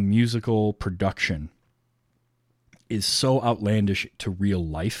a musical production is so outlandish to real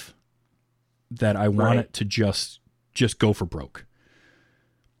life that I want it to just go for broke.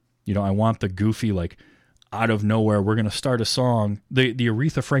 You know, I want the goofy, like, out of nowhere, we're going to start a song. The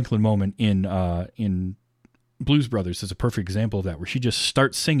Aretha Franklin moment in Blues Brothers is a perfect example of that, where she just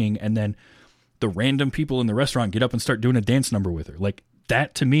starts singing and then the random people in the restaurant get up and start doing a dance number with her. Like,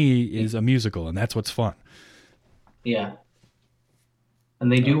 that to me is a musical, and that's what's fun. Yeah.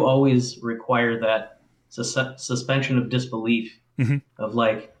 And they do always require that suspension of disbelief of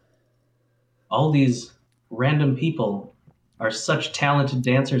like, all these random people are such talented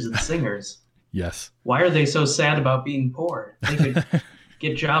dancers and singers. Yes. Why are they so sad about being poor? They could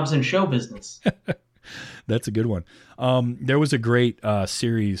get jobs in show business. That's a good one. There was a great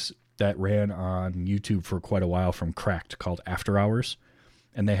series that ran on YouTube for quite a while from Cracked called After Hours.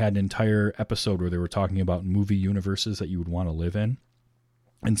 And they had an entire episode where they were talking about movie universes that you would want to live in.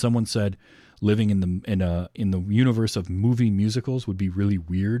 And someone said living in the universe of movie musicals would be really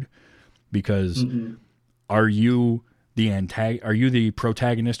weird, because are you the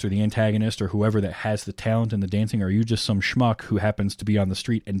protagonist or the antagonist or whoever that has the talent and the dancing? Or are you just some schmuck who happens to be on the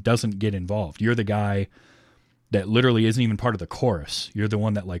street and doesn't get involved? You're the guy that literally isn't even part of the chorus. You're the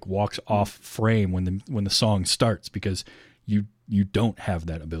one that like walks off frame when the song starts, because you don't have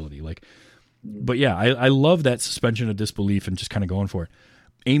that ability. Like, but yeah, I love that suspension of disbelief and just kind of going for it.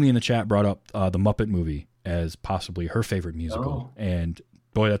 Amy in the chat brought up the Muppet movie as possibly her favorite musical. And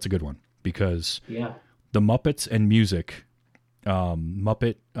boy, that's a good one, because the Muppets and music, the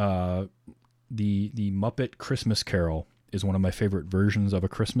Muppet Christmas Carol is one of my favorite versions of A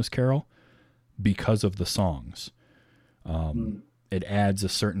Christmas Carol because of the songs. It adds a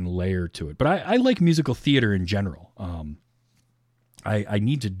certain layer to it. But I like musical theater in general. I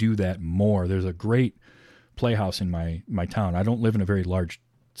need to do that more. There's a great playhouse in my town. I don't live in a very large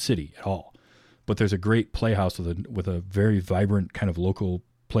city at all, but there's a great playhouse with a very vibrant kind of local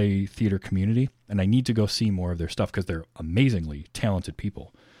play theater community, and I need to go see more of their stuff because they're amazingly talented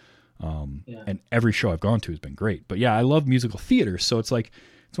people. And every show I've gone to has been great. But yeah, I love musical theater, so it's like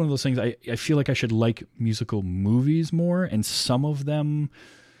it's one of those things. I feel like I should like musical movies more, and some of them,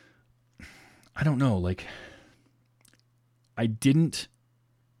 I don't know, like I did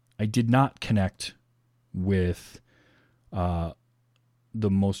not connect with the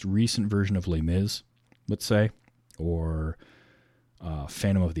most recent version of Les Mis, let's say, or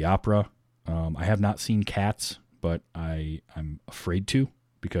Phantom of the Opera. I have not seen Cats, but I'm afraid to,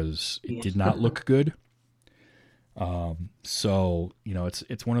 because it did not look good. So, you know,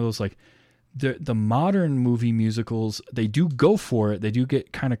 it's one of those, like, the modern movie musicals, they do go for it. They do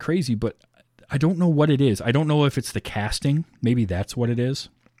get kind of crazy, but I don't know what it is. I don't know if it's the casting. Maybe that's what it is.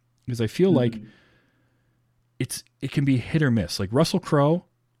 Because I feel like it can be hit or miss. Like Russell Crowe,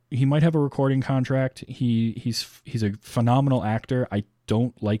 he might have a recording contract. He's a phenomenal actor. I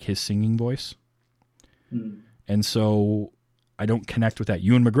don't like his singing voice. And so I don't connect with that.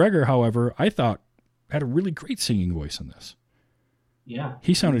 Ewan McGregor, however, I thought had a really great singing voice in this. Yeah.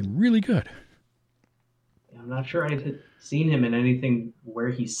 He sounded really good. I'm not sure I had seen him in anything where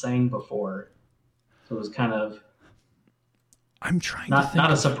he sang before. So it was kind of I'm trying to think.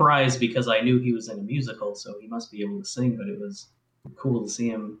 Not a surprise, because I knew he was in a musical, so he must be able to sing, but it was cool to see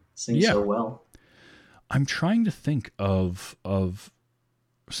him sing so well. I'm trying to think of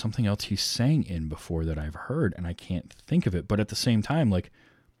something else he sang in before that I've heard, and I can't think of it. But at the same time, like,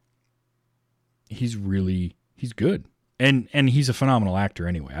 he's good. And he's a phenomenal actor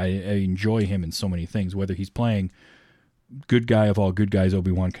anyway. I enjoy him in so many things, whether he's playing good guy of all good guys,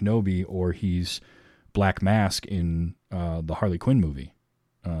 Obi-Wan Kenobi, or he's Black Mask in the Harley Quinn movie,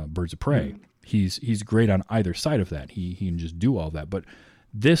 Birds of Prey. He's great on either side of that. He can just do all that. But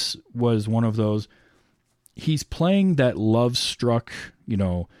this was one of those, he's playing that love-struck, you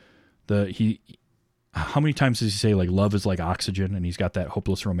know, how many times does he say, like, love is like oxygen, and he's got that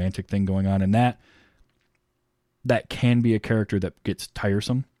hopeless romantic thing going on, and that can be a character that gets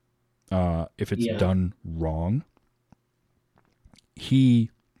tiresome if it's done wrong. He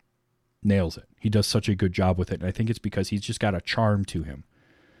nails it. He does such a good job with it, and I think it's because he's just got a charm to him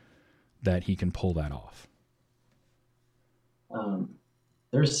that he can pull that off.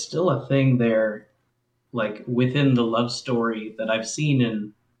 There's still a thing there, like, within the love story that I've seen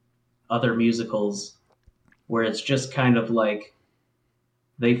in other musicals, where it's just kind of like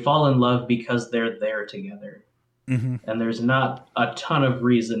they fall in love because they're there together. And there's not a ton of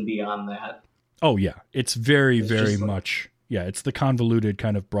reason beyond that. Oh, yeah. It's very much... Yeah, it's the convoluted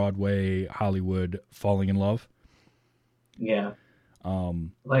kind of Broadway, Hollywood falling in love. Yeah.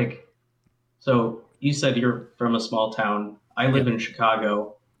 Like, so you said you're from a small town. I live in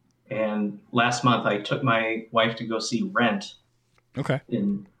Chicago, and last month I took my wife to go see Rent. Okay.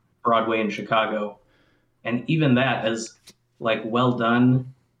 In Broadway in Chicago. And even that, as, like, well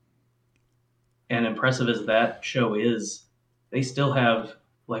done and impressive as that show is, they still have,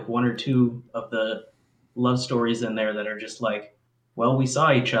 like, one or two of the love stories in there that are just like, well, we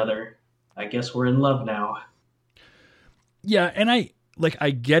saw each other, I guess we're in love now. Yeah, and I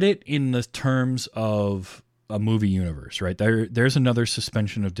get it in the terms of a movie universe, right? There's another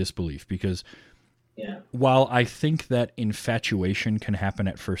suspension of disbelief, because while I think that infatuation can happen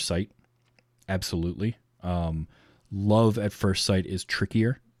at first sight, absolutely, love at first sight is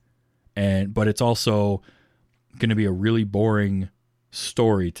trickier, but it's also going to be a really boring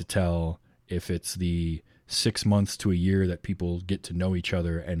story to tell if it's the 6 months to a year that people get to know each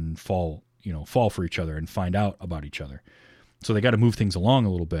other and fall for each other and find out about each other. So they got to move things along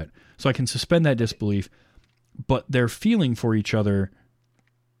a little bit. So I can suspend that disbelief, but their feeling for each other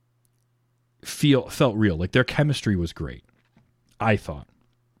felt real. Like, their chemistry was great, I thought.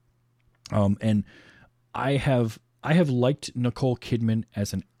 And I have liked Nicole Kidman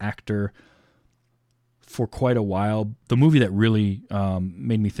as an actor for quite a while. The movie that really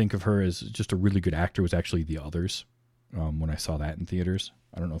made me think of her as just a really good actor was actually The Others, when I saw that in theaters.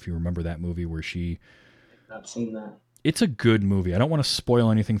 I don't know if you remember that movie where she... I've not seen that. It's a good movie. I don't want to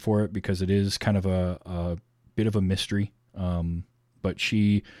spoil anything for it because it is kind of a bit of a mystery. But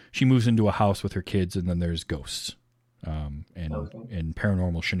she moves into a house with her kids, and then there's ghosts, and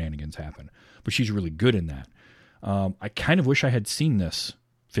paranormal shenanigans happen. But she's really good in that. I kind of wish I had seen this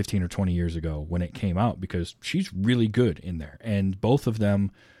 15 or 20 years ago when it came out, because she's really good in there. And both of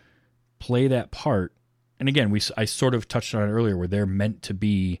them play that part. And again, I sort of touched on it earlier, where they're meant to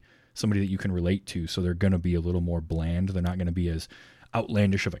be somebody that you can relate to. So they're going to be a little more bland. They're not going to be as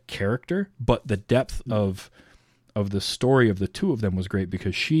outlandish of a character, but the depth of the story of the two of them was great,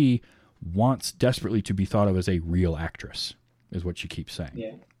 because she wants desperately to be thought of as a real actress, is what she keeps saying.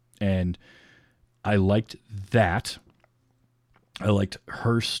 Yeah. And I liked that. I liked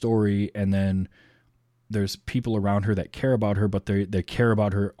her story, and then there's people around her that care about her, but they care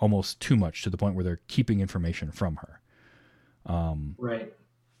about her almost too much to the point where they're keeping information from her. Right.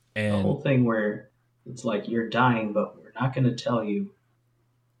 And The whole thing where it's like, you're dying, but we're not going to tell you,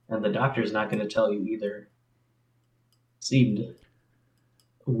 and the doctor's not going to tell you either, seemed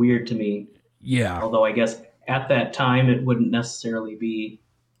weird to me. yeah, Although I guess at that time it wouldn't necessarily be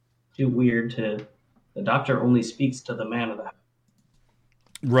too weird to. The doctor only speaks to the man of the house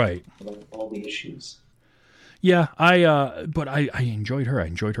right. about all the issues. Yeah, but I enjoyed her. I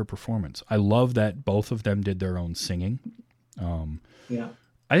enjoyed her performance. I love that both of them did their own singing. Yeah.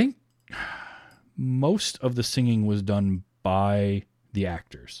 I think most of the singing was done by the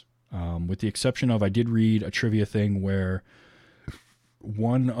actors, with the exception of, I did read a trivia thing where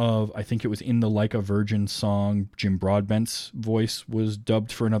I think it was in the Like a Virgin song, Jim Broadbent's voice was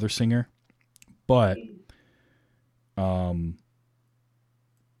dubbed for another singer. But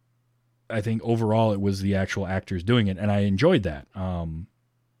I think overall it was the actual actors doing it, and I enjoyed that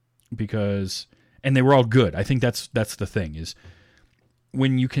because they were all good. I think that's the thing, is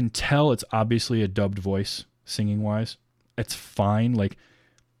when you can tell it's obviously a dubbed voice singing wise, it's fine. Like,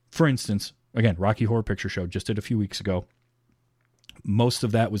 for instance, again, Rocky Horror Picture Show just did a few weeks ago. Most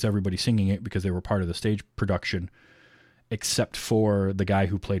of that was everybody singing it because they were part of the stage production, except for the guy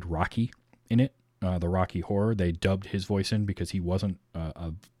who played Rocky in it, the Rocky Horror. They dubbed his voice in because he wasn't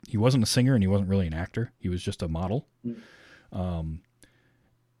a singer and he wasn't really an actor. He was just a model.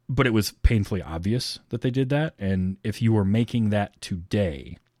 But it was painfully obvious that they did that. And if you were making that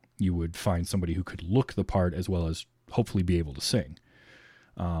today, you would find somebody who could look the part as well as hopefully be able to sing.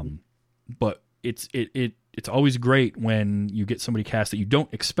 But it's always great when you get somebody cast that you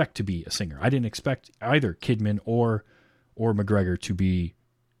don't expect to be a singer. I didn't expect either Kidman or McGregor to be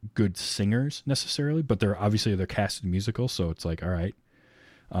good singers necessarily, but they're cast in musicals, so it's like, all right.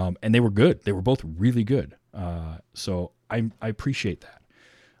 And they were good. They were both really good. So I appreciate that.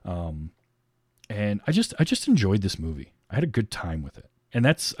 And I just enjoyed this movie. I had a good time with it. And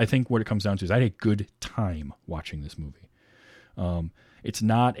that's, I think, what it comes down to, is I had a good time watching this movie.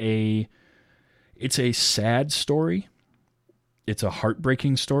 It's a sad story. It's a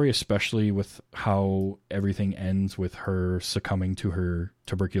heartbreaking story, especially with how everything ends with her succumbing to her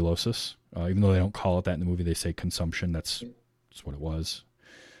tuberculosis. Even though they don't call it that in the movie, they say consumption. That's what it was.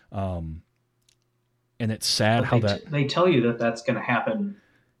 And it's sad how they tell you that that's going to happen.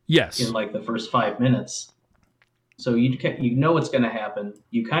 Yes. In like the first 5 minutes. So you know it's going to happen.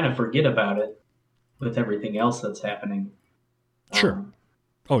 You kind of forget about it with everything else that's happening. Sure.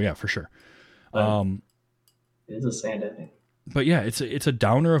 Oh yeah, for sure. It is a sad ending. But yeah, it's a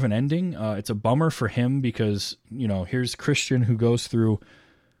downer of an ending. It's a bummer for him because, here's Christian who goes through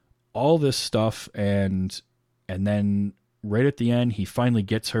all this stuff and then right at the end he finally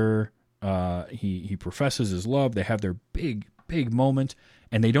gets her. He professes his love. They have their big moment,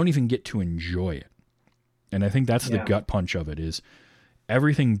 and they don't even get to enjoy it. And I think that's the gut punch of it, is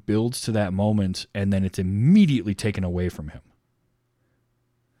everything builds to that moment and then it's immediately taken away from him.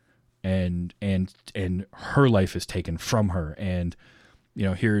 And her life is taken from her. And,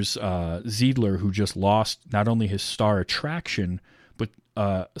 here's Ziedler, who just lost not only his star attraction, but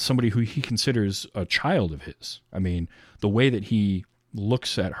somebody who he considers a child of his. I mean, the way that he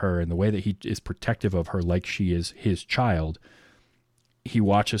looks at her and the way that he is protective of her like she is his child, he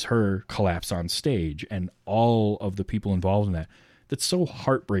watches her collapse on stage, and all of the people involved in that. That's so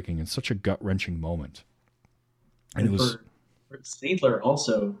heartbreaking and such a gut-wrenching moment. And it was for Ziedler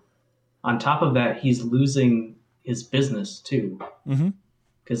also, on top of that, he's losing his business too.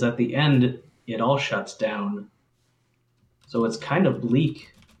 Because at the end, it all shuts down. So it's kind of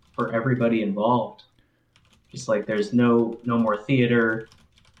bleak for everybody involved. Just like there's no more theater,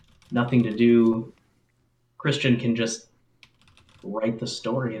 nothing to do. Christian can just write the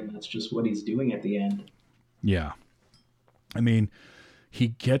story, and that's just what he's doing at the end. Yeah. I mean, he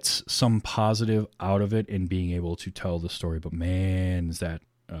gets some positive out of it in being able to tell the story, but man, is that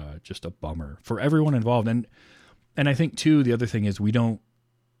just a bummer for everyone involved. And I think too, the other thing is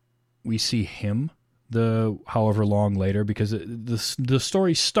we see him however long later, because the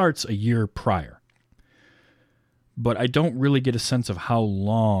story starts a year prior, but I don't really get a sense of how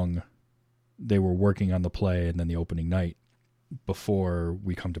long they were working on the play and then the opening night before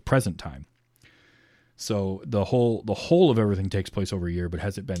we come to present time. So the whole of everything takes place over a year, but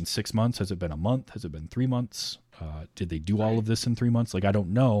has it been 6 months? Has it been a month? Has it been 3 months? Did they do all of this in 3 months? Like, I don't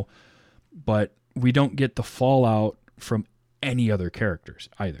know, but we don't get the fallout from any other characters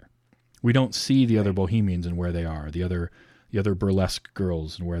either. We don't see the other Bohemians and where they are, the other burlesque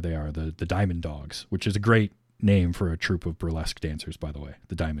girls and where they are, the Diamond Dogs, which is a great name for a troupe of burlesque dancers, by the way.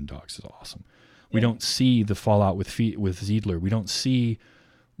 The Diamond Dogs is awesome. We don't see the fallout with Ziedler. We don't see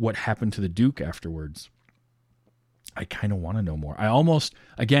what happened to the Duke afterwards. I kind of want to know more. I almost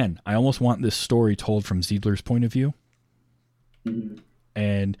want this story told from Ziedler's point of view. Mm-hmm.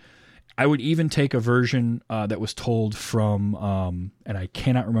 And I would even take a version that was told from, and I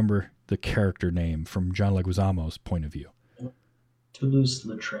cannot remember the character name, from John Leguizamo's point of view.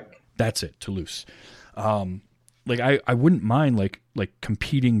 Toulouse-Lautrec. That's it, Toulouse. I wouldn't mind like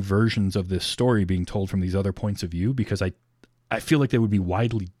competing versions of this story being told from these other points of view, because I feel like they would be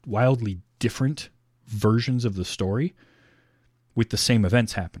wildly different versions of the story with the same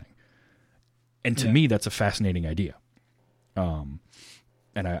events happening. And to me, that's a fascinating idea. And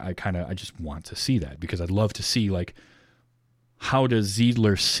I just want to see that, because I'd love to see, like, how does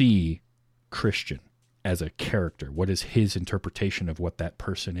Ziedler see Christian as a character? What is his interpretation of what that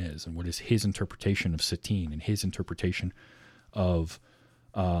person is? And what is his interpretation of Satine and his interpretation of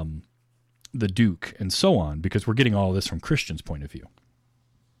the Duke and so on? Because we're getting all of this from Christian's point of view.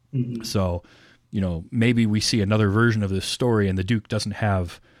 Mm-hmm. So, maybe we see another version of this story and the Duke doesn't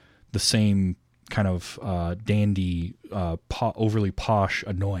have the same kind of dandy, overly posh,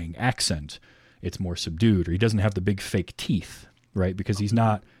 annoying accent. It's more subdued, or he doesn't have the big fake teeth, right? Because he's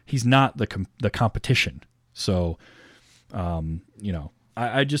not the competition. So, I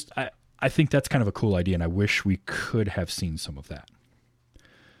think that's kind of a cool idea, and I wish we could have seen some of that.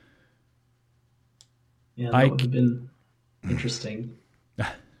 Yeah, that would have been interesting.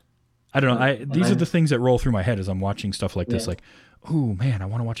 I don't know. These are the things that roll through my head as I'm watching stuff like this. Like, oh man, I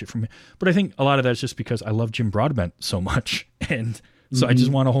want to watch it from. But I think a lot of that's just because I love Jim Broadbent so much, and so I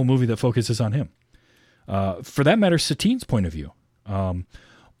just want a whole movie that focuses on him. For that matter, Satine's point of view,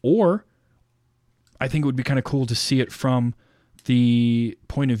 or I think it would be kind of cool to see it from the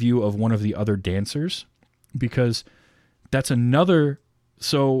point of view of one of the other dancers, because that's another.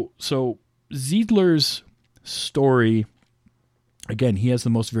 So Ziedler's story. Again, he has the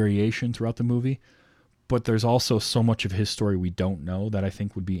most variation throughout the movie, but there's also so much of his story we don't know that I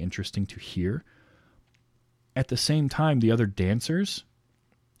think would be interesting to hear. At the same time, the other dancers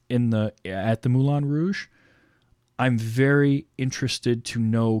at the Moulin Rouge, I'm very interested to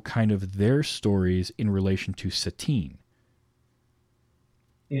know kind of their stories in relation to Satine.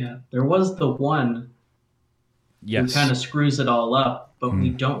 Yeah, there was the one who kind of screws it all up, but we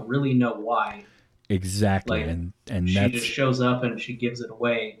don't really know why. Exactly, and she that's, just shows up and she gives it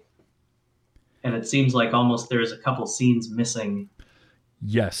away, and it seems like almost there's a couple scenes missing.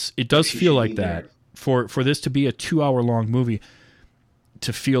 Yes, it does feel like that. For this to be a 2-hour-long movie,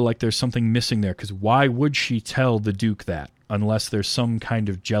 to feel like there's something missing there, because why would she tell the Duke that unless there's some kind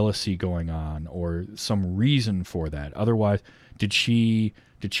of jealousy going on or some reason for that? Otherwise, did she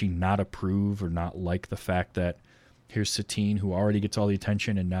not approve or not like the fact that here's Satine, who already gets all the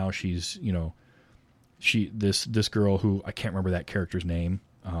attention, and now she's this girl who I can't remember that character's name.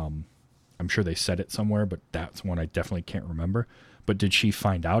 I'm sure they said it somewhere, but that's one I definitely can't remember. But did she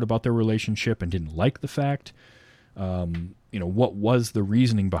find out about their relationship and didn't like the fact? What was the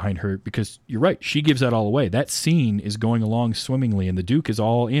reasoning behind her? Because you're right, she gives that all away. That scene is going along swimmingly, and the Duke is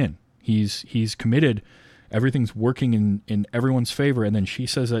all in. He's committed. Everything's working in everyone's favor, and then she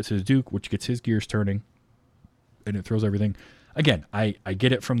says that to the Duke, which gets his gears turning, and it throws everything. Again, I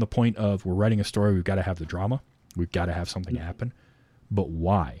get it from the point of we're writing a story, we've got to have the drama, we've got to have something happen. But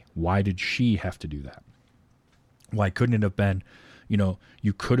why? Why did she have to do that? Why couldn't it have been,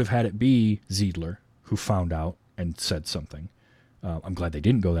 you could have had it be Ziedler who found out and said something. I'm glad they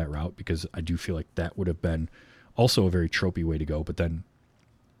didn't go that route, because I do feel like that would have been also a very tropey way to go. But then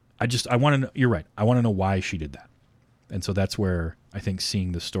I want to know, you're right, I want to know why she did that. And so that's where I think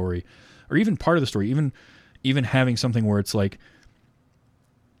seeing the story, or even part of the story, even having something where it's like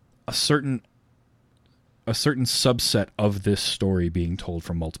a certain subset of this story being told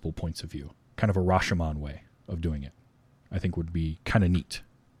from multiple points of view, kind of a Rashomon way of doing it, I think would be kind of neat,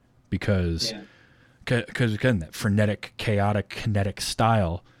 because again, that frenetic, chaotic, kinetic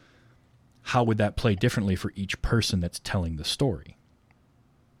style, how would that play differently for each person that's telling the story?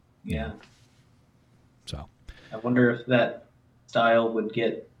 Yeah. So I wonder if that style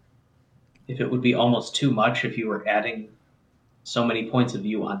if it would be almost too much if you were adding so many points of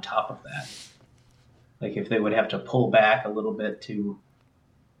view on top of that. Like if they would have to pull back a little bit to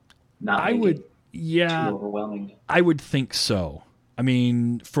not make it too overwhelming. I would think so. I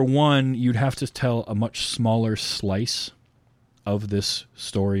mean, for one, you'd have to tell a much smaller slice of this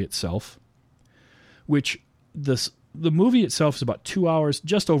story itself, which the movie itself is about 2 hours,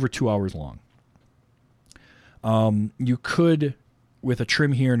 just over 2 hours long. You could with a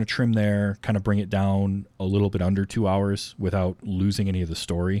trim here and a trim there, kind of bring it down a little bit under 2 hours without losing any of the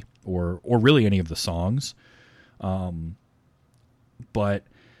story or really any of the songs. But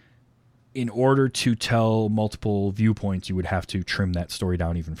in order to tell multiple viewpoints, you would have to trim that story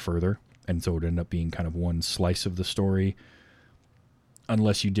down even further. And so it would end up being kind of one slice of the story,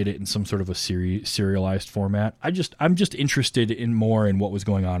 unless you did it in some sort of a serialized format. I'm just interested in more in what was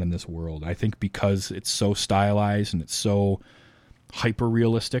going on in this world. I think because it's so stylized and it's so hyper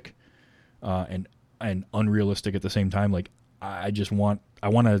realistic, and unrealistic at the same time. Like I want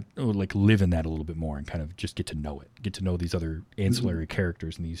to like live in that a little bit more and kind of just get to know it, get to know these other ancillary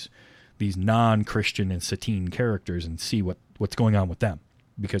characters and these non-Christian and Satine characters and see what's going on with them,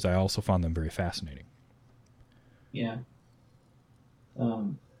 because I also found them very fascinating. Yeah.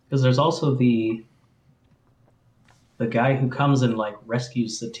 Because there's also the guy who comes and like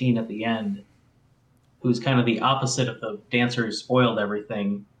rescues Satine at the end, who's kind of the opposite of the dancer who spoiled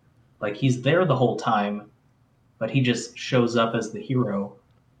everything. Like he's there the whole time, but he just shows up as the hero.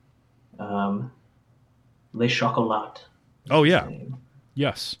 Le Chocolat. Oh yeah.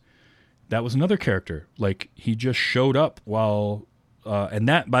 Yes. That was another character. Like he just showed up while, and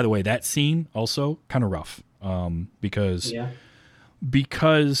that, by the way, that scene also kind of rough.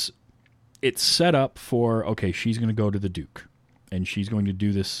 Because it's set up for, okay, she's going to go to the Duke and she's going to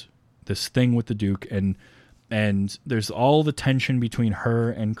do this thing with the Duke. And there's all the tension between her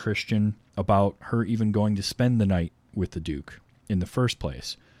and Christian about her even going to spend the night with the Duke in the first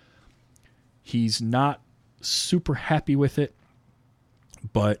place. He's not super happy with it,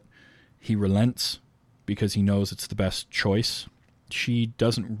 but he relents because he knows it's the best choice. She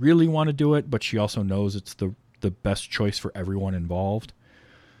doesn't really want to do it, but she also knows it's the best choice for everyone involved.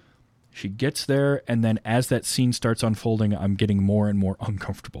 She gets there, and then as that scene starts unfolding, I'm getting more and more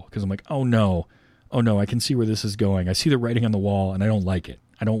uncomfortable because I'm like, oh no, I can see where this is going. I see the writing on the wall, and I don't like it.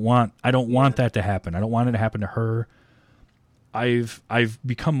 I don't want that to happen. I don't want it to happen to her. I've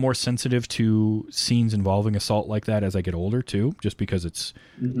become more sensitive to scenes involving assault like that as I get older too, just because it's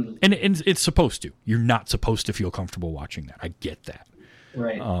and it's supposed to. You're not supposed to feel comfortable watching that. I get that.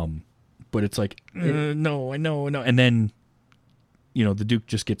 Right. But it's like, no, I know. And then, the Duke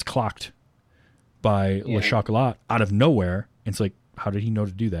just gets clocked by Le Chocolat out of nowhere. And it's like, how did he know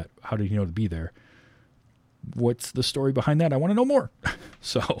to do that? How did he know to be there? What's the story behind that? I want to know more.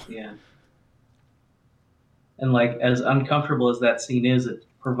 So. Yeah. And like, as uncomfortable as that scene is, it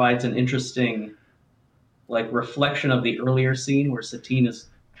provides an interesting, like, reflection of the earlier scene where Satine is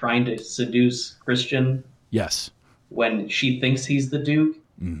trying to seduce Christian. Yes. When she thinks he's the Duke.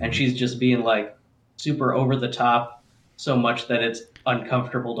 Mm-hmm. And she's just being like super over the top so much that it's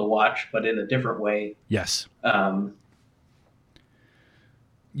uncomfortable to watch, but in a different way. Yes.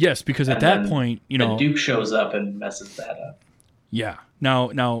 Yes, because at that point, the Duke shows up and messes that up. Yeah.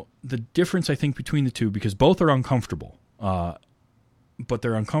 Now the difference I think between the two, because both are uncomfortable, but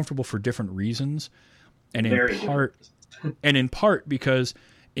they're uncomfortable for different reasons, and in part because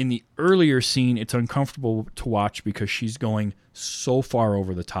in the earlier scene, it's uncomfortable to watch because she's going so far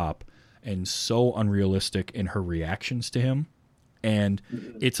over the top and so unrealistic in her reactions to him. And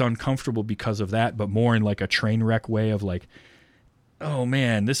it's uncomfortable because of that, but more in like a train wreck way of like, oh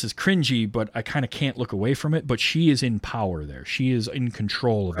man, this is cringy, but I kind of can't look away from it. But she is in power there. She is in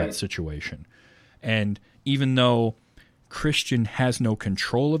control of that situation. And even though Christian has no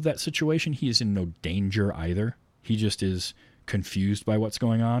control of that situation, he is in no danger either. He just is confused by what's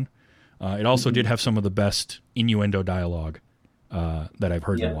going on. It also did have some of the best innuendo dialogue that I've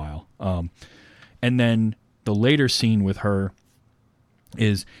heard in a while. And then the later scene with her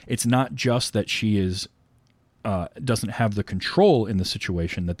is, it's not just that she is doesn't have the control in the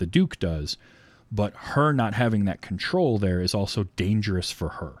situation that the Duke does, but her not having that control there is also dangerous for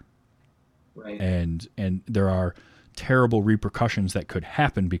her. Right. And there are terrible repercussions that could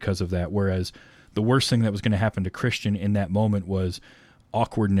happen because of that, whereas the worst thing that was going to happen to Christian in that moment was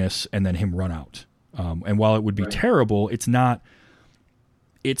awkwardness and then him run out. And while it would be terrible, it's not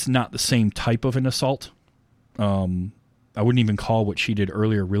the same type of an assault. I wouldn't even call what she did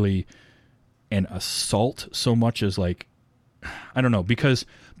earlier really an assault so much as like, I don't know, because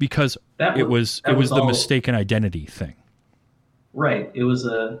it was the mistaken identity thing. Right. It was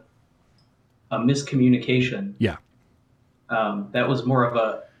a miscommunication. Yeah. That was more of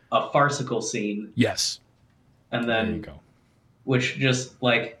a farcical scene. Yes. And then, there you go. Which just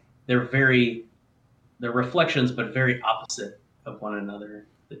like, they're reflections, but very opposite of one another,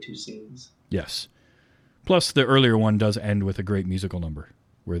 the two scenes. Yes. Plus the earlier one does end with a great musical number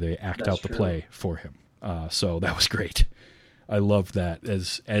where they act out the play for him. So that was great. I loved that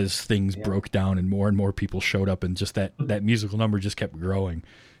as things broke down and more people showed up, and just that musical number just kept growing.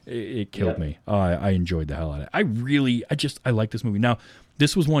 It killed me. I enjoyed the hell out of it. I like this movie. Now,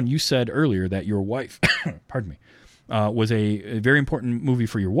 this was one you said earlier that your wife, pardon me, was a very important movie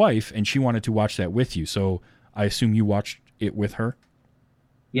for your wife, and she wanted to watch that with you. So I assume you watched it with her?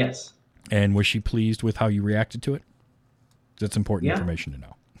 Yes. And was she pleased with how you reacted to it? That's important information to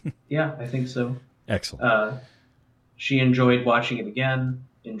know. Yeah, I think so. Excellent. She enjoyed watching it again,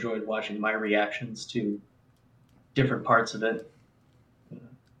 enjoyed watching my reactions to different parts of it.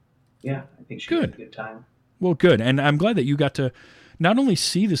 Yeah, I think she had a good time. Well, good. And I'm glad that you got to not only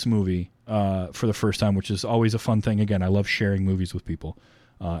see this movie for the first time, which is always a fun thing. Again, I love sharing movies with people,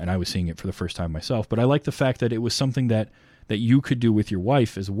 and I was seeing it for the first time myself. But I like the fact that it was something that you could do with your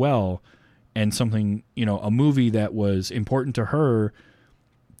wife as well, and something, a movie that was important to her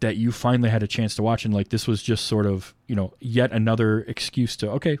that you finally had a chance to watch. And like, this was just sort of, yet another excuse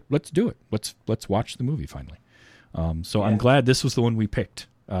to, okay, let's do it. Let's watch the movie finally. So I'm glad this was the one we picked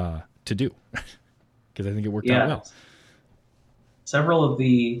to do, because I think it worked out well. Several of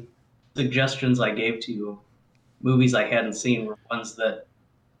the suggestions I gave to you, movies I hadn't seen, were ones that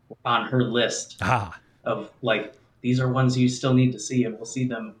were on her list of like, these are ones you still need to see, and we'll see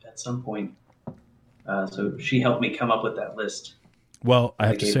them at some point. So she helped me come up with that list. Well, I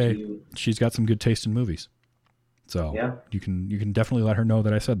have to say, she's got some good taste in movies. So you can definitely let her know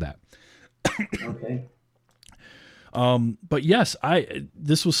that I said that. Okay. But yes,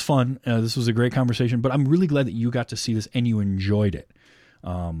 this was fun. This was a great conversation, but I'm really glad that you got to see this and you enjoyed it.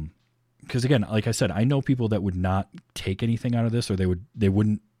 Because again, like I said, I know people that would not take anything out of this, or they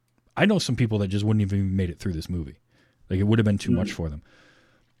wouldn't. I know some people that just wouldn't even made it through this movie. Like, it would have been too much for them.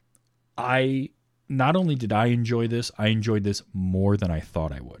 Not only did I enjoy this, I enjoyed this more than I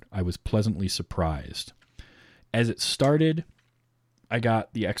thought I would. I was pleasantly surprised. As it started, I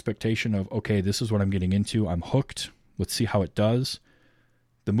got the expectation of, okay, this is what I'm getting into. I'm hooked. Let's see how it does.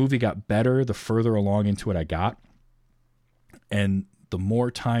 The movie got better the further along into it I got. And the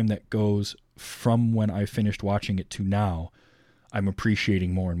more time that goes from when I finished watching it to now, I'm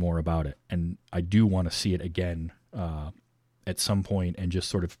appreciating more and more about it. And I do want to see it again at some point, and just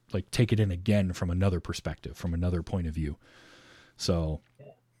sort of like take it in again from another perspective, from another point of view. So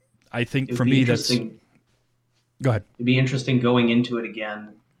I think for me, that's... Go ahead. It'd be interesting going into it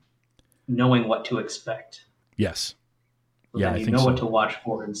again, knowing what to expect. Yes. So I think you know what to watch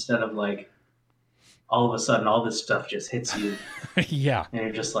for, instead of like, all of a sudden, all this stuff just hits you. Yeah. And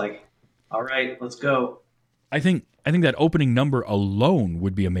you're just like, all right, let's go. I think that opening number alone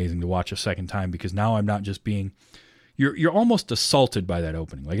would be amazing to watch a second time, because now I'm not just being... You're almost assaulted by that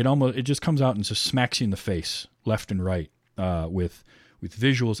opening. Like, it just comes out and just smacks you in the face left and right with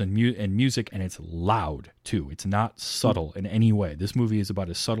visuals and music, and it's loud too. It's not subtle in any way. This movie is about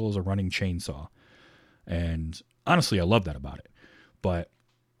as subtle as a running chainsaw, and honestly, I love that about it. But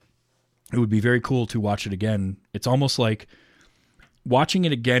it would be very cool to watch it again. It's almost like watching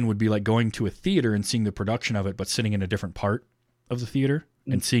it again would be like going to a theater and seeing the production of it, but sitting in a different part of the theater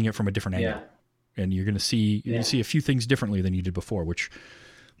and seeing it from a different angle. And you're going to see a few things differently than you did before, which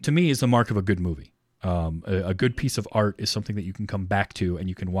to me is the mark of a good movie. A good piece of art is something that you can come back to and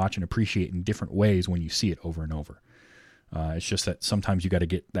you can watch and appreciate in different ways when you see it over and over. It's just that sometimes you got to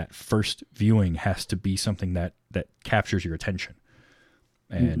get that first viewing has to be something that captures your attention.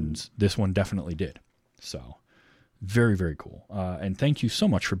 And this one definitely did. So very, very cool. And thank you so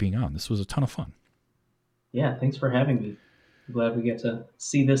much for being on. This was a ton of fun. Yeah, thanks for having me. I'm glad we get to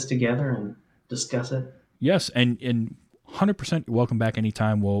see this together and discuss it. Yes, and 100% welcome back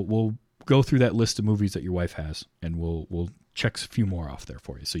anytime. We'll go through that list of movies that your wife has, and we'll check a few more off there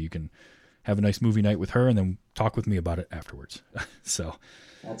for you, so you can have a nice movie night with her and then talk with me about it afterwards. So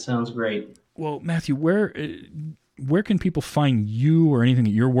that sounds great. Well, Matthew, where can people find you, or anything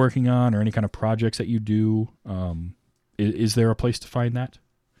that you're working on, or any kind of projects that you do? Is there a place to find that?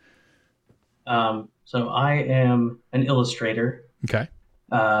 So I am an illustrator. Okay.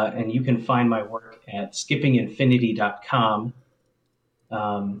 And you can find my work at skippinginfinity.com.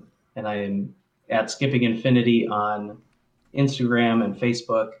 And I am at Skipping Infinity on Instagram and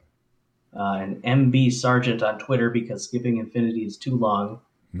Facebook, and MB Sargent on Twitter, because Skipping Infinity is too long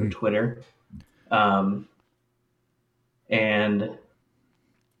for Twitter. And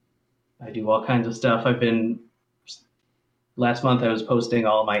I do all kinds of stuff. Last month I was posting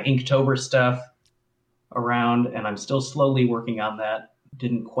all my Inktober stuff around, and I'm still slowly working on that.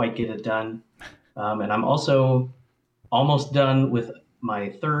 Didn't quite get it done. And I'm also almost done with my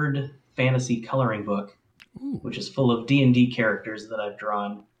third fantasy coloring book, which is full of D&D characters that I've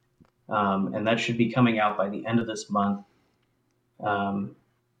drawn. And that should be coming out by the end of this month.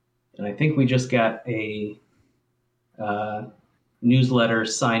 And I think we just got a newsletter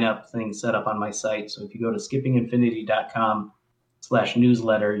sign up thing set up on my site. So if you go to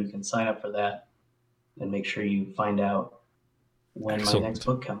skippinginfinity.com/newsletter, you can sign up for that and make sure you find out when my next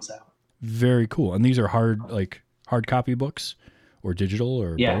book comes out. Very cool. And these are hard copy books or digital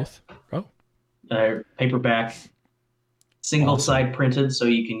or both? Oh. Paperback, single side printed, so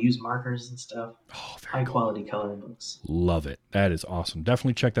you can use markers and stuff. Oh, high quality coloring books. Love it. That is awesome.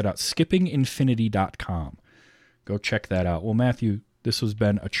 Definitely check that out. Skippinginfinity.com. Go check that out. Well, Matthew, this has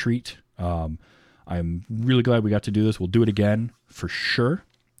been a treat. I'm really glad we got to do this. We'll do it again for sure.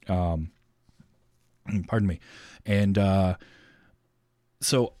 Pardon me. And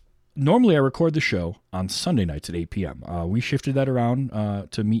so normally I record the show on Sunday nights at 8 p.m. We shifted that around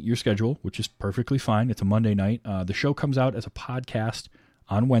to meet your schedule, which is perfectly fine. It's a Monday night. The show comes out as a podcast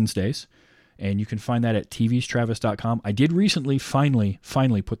on Wednesdays, and you can find that at tvstravis.com. I did recently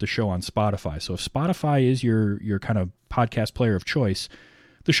finally put the show on Spotify. So if Spotify is your kind of podcast player of choice,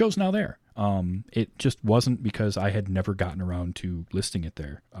 the show's now there. It just wasn't because I had never gotten around to listing it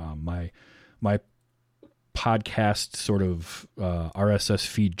there. My podcast sort of RSS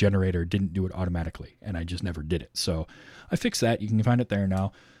feed generator didn't do it automatically, and I just never did it. So I fixed that. You can find it there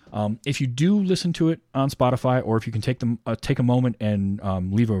now. If you do listen to it on Spotify, or if you can take a moment and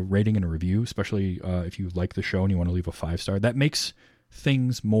leave a rating and a review, especially if you like the show and you want to leave a 5-star, that makes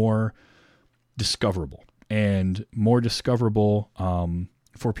things more discoverable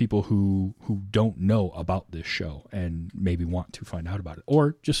for people who don't know about this show and maybe want to find out about it,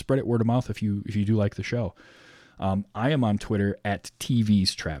 or just spread it word of mouth if you do like the show. I am on Twitter at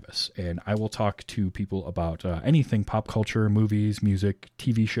TV's Travis, and I will talk to people about anything pop culture, movies, music,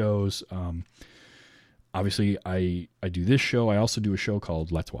 TV shows. Obviously, I do this show. I also do a show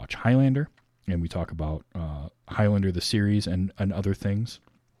called Let's Watch Highlander, and we talk about Highlander, the series, and other things,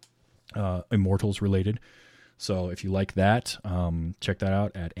 Immortals related. So if you like that, check that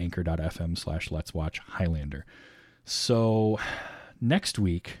out at anchor.fm/Let's Watch Highlander. So next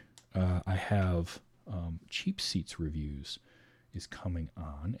week, I have Cheap Seats Reviews is coming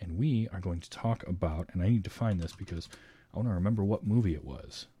on, and we are going to talk about, and I need to find this because I want to remember what movie it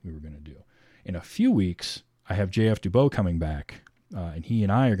was we were going to do. In a few weeks, I have J.F. Dubeau coming back, and he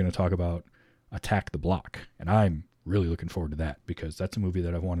and I are going to talk about Attack the Block, and I'm really looking forward to that because that's a movie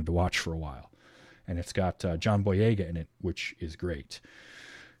that I've wanted to watch for a while. And it's got John Boyega in it, which is great.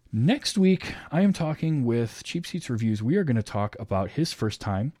 Next week, I am talking with Cheap Seats Reviews. We are going to talk about his first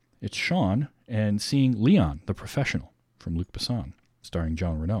time. It's Sean, and seeing Leon, the Professional, from Luc Besson, starring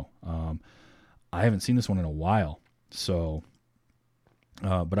Jean Reno. I haven't seen this one in a while, so,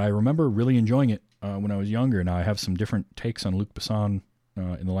 but I remember really enjoying it when I was younger. Now I have some different takes on Luc Besson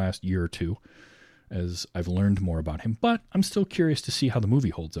in the last year or two, as I've learned more about him, but I'm still curious to see how the movie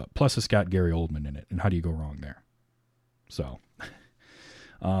holds up. Plus, it's got Gary Oldman in it, and how do you go wrong there? So,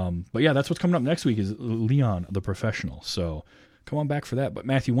 but yeah, that's what's coming up next week is Leon, the Professional. So come on back for that. But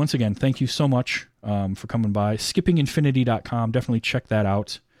Matthew, once again, thank you so much for coming by. Skippinginfinity.com. Definitely check that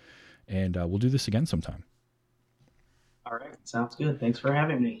out, and we'll do this again sometime. All right. Sounds good. Thanks for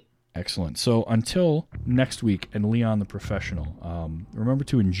having me. Excellent. So until next week and Leon the Professional, remember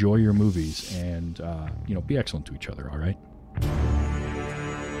to enjoy your movies and, be excellent to each other, all right?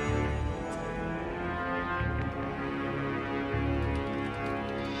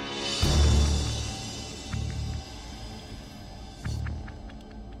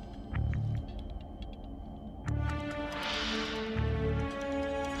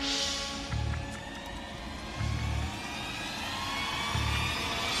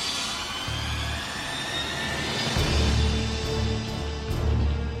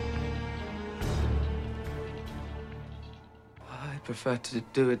 I prefer to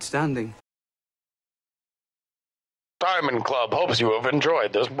do it standing. Diamond Club hopes you have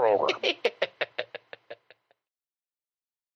enjoyed this program.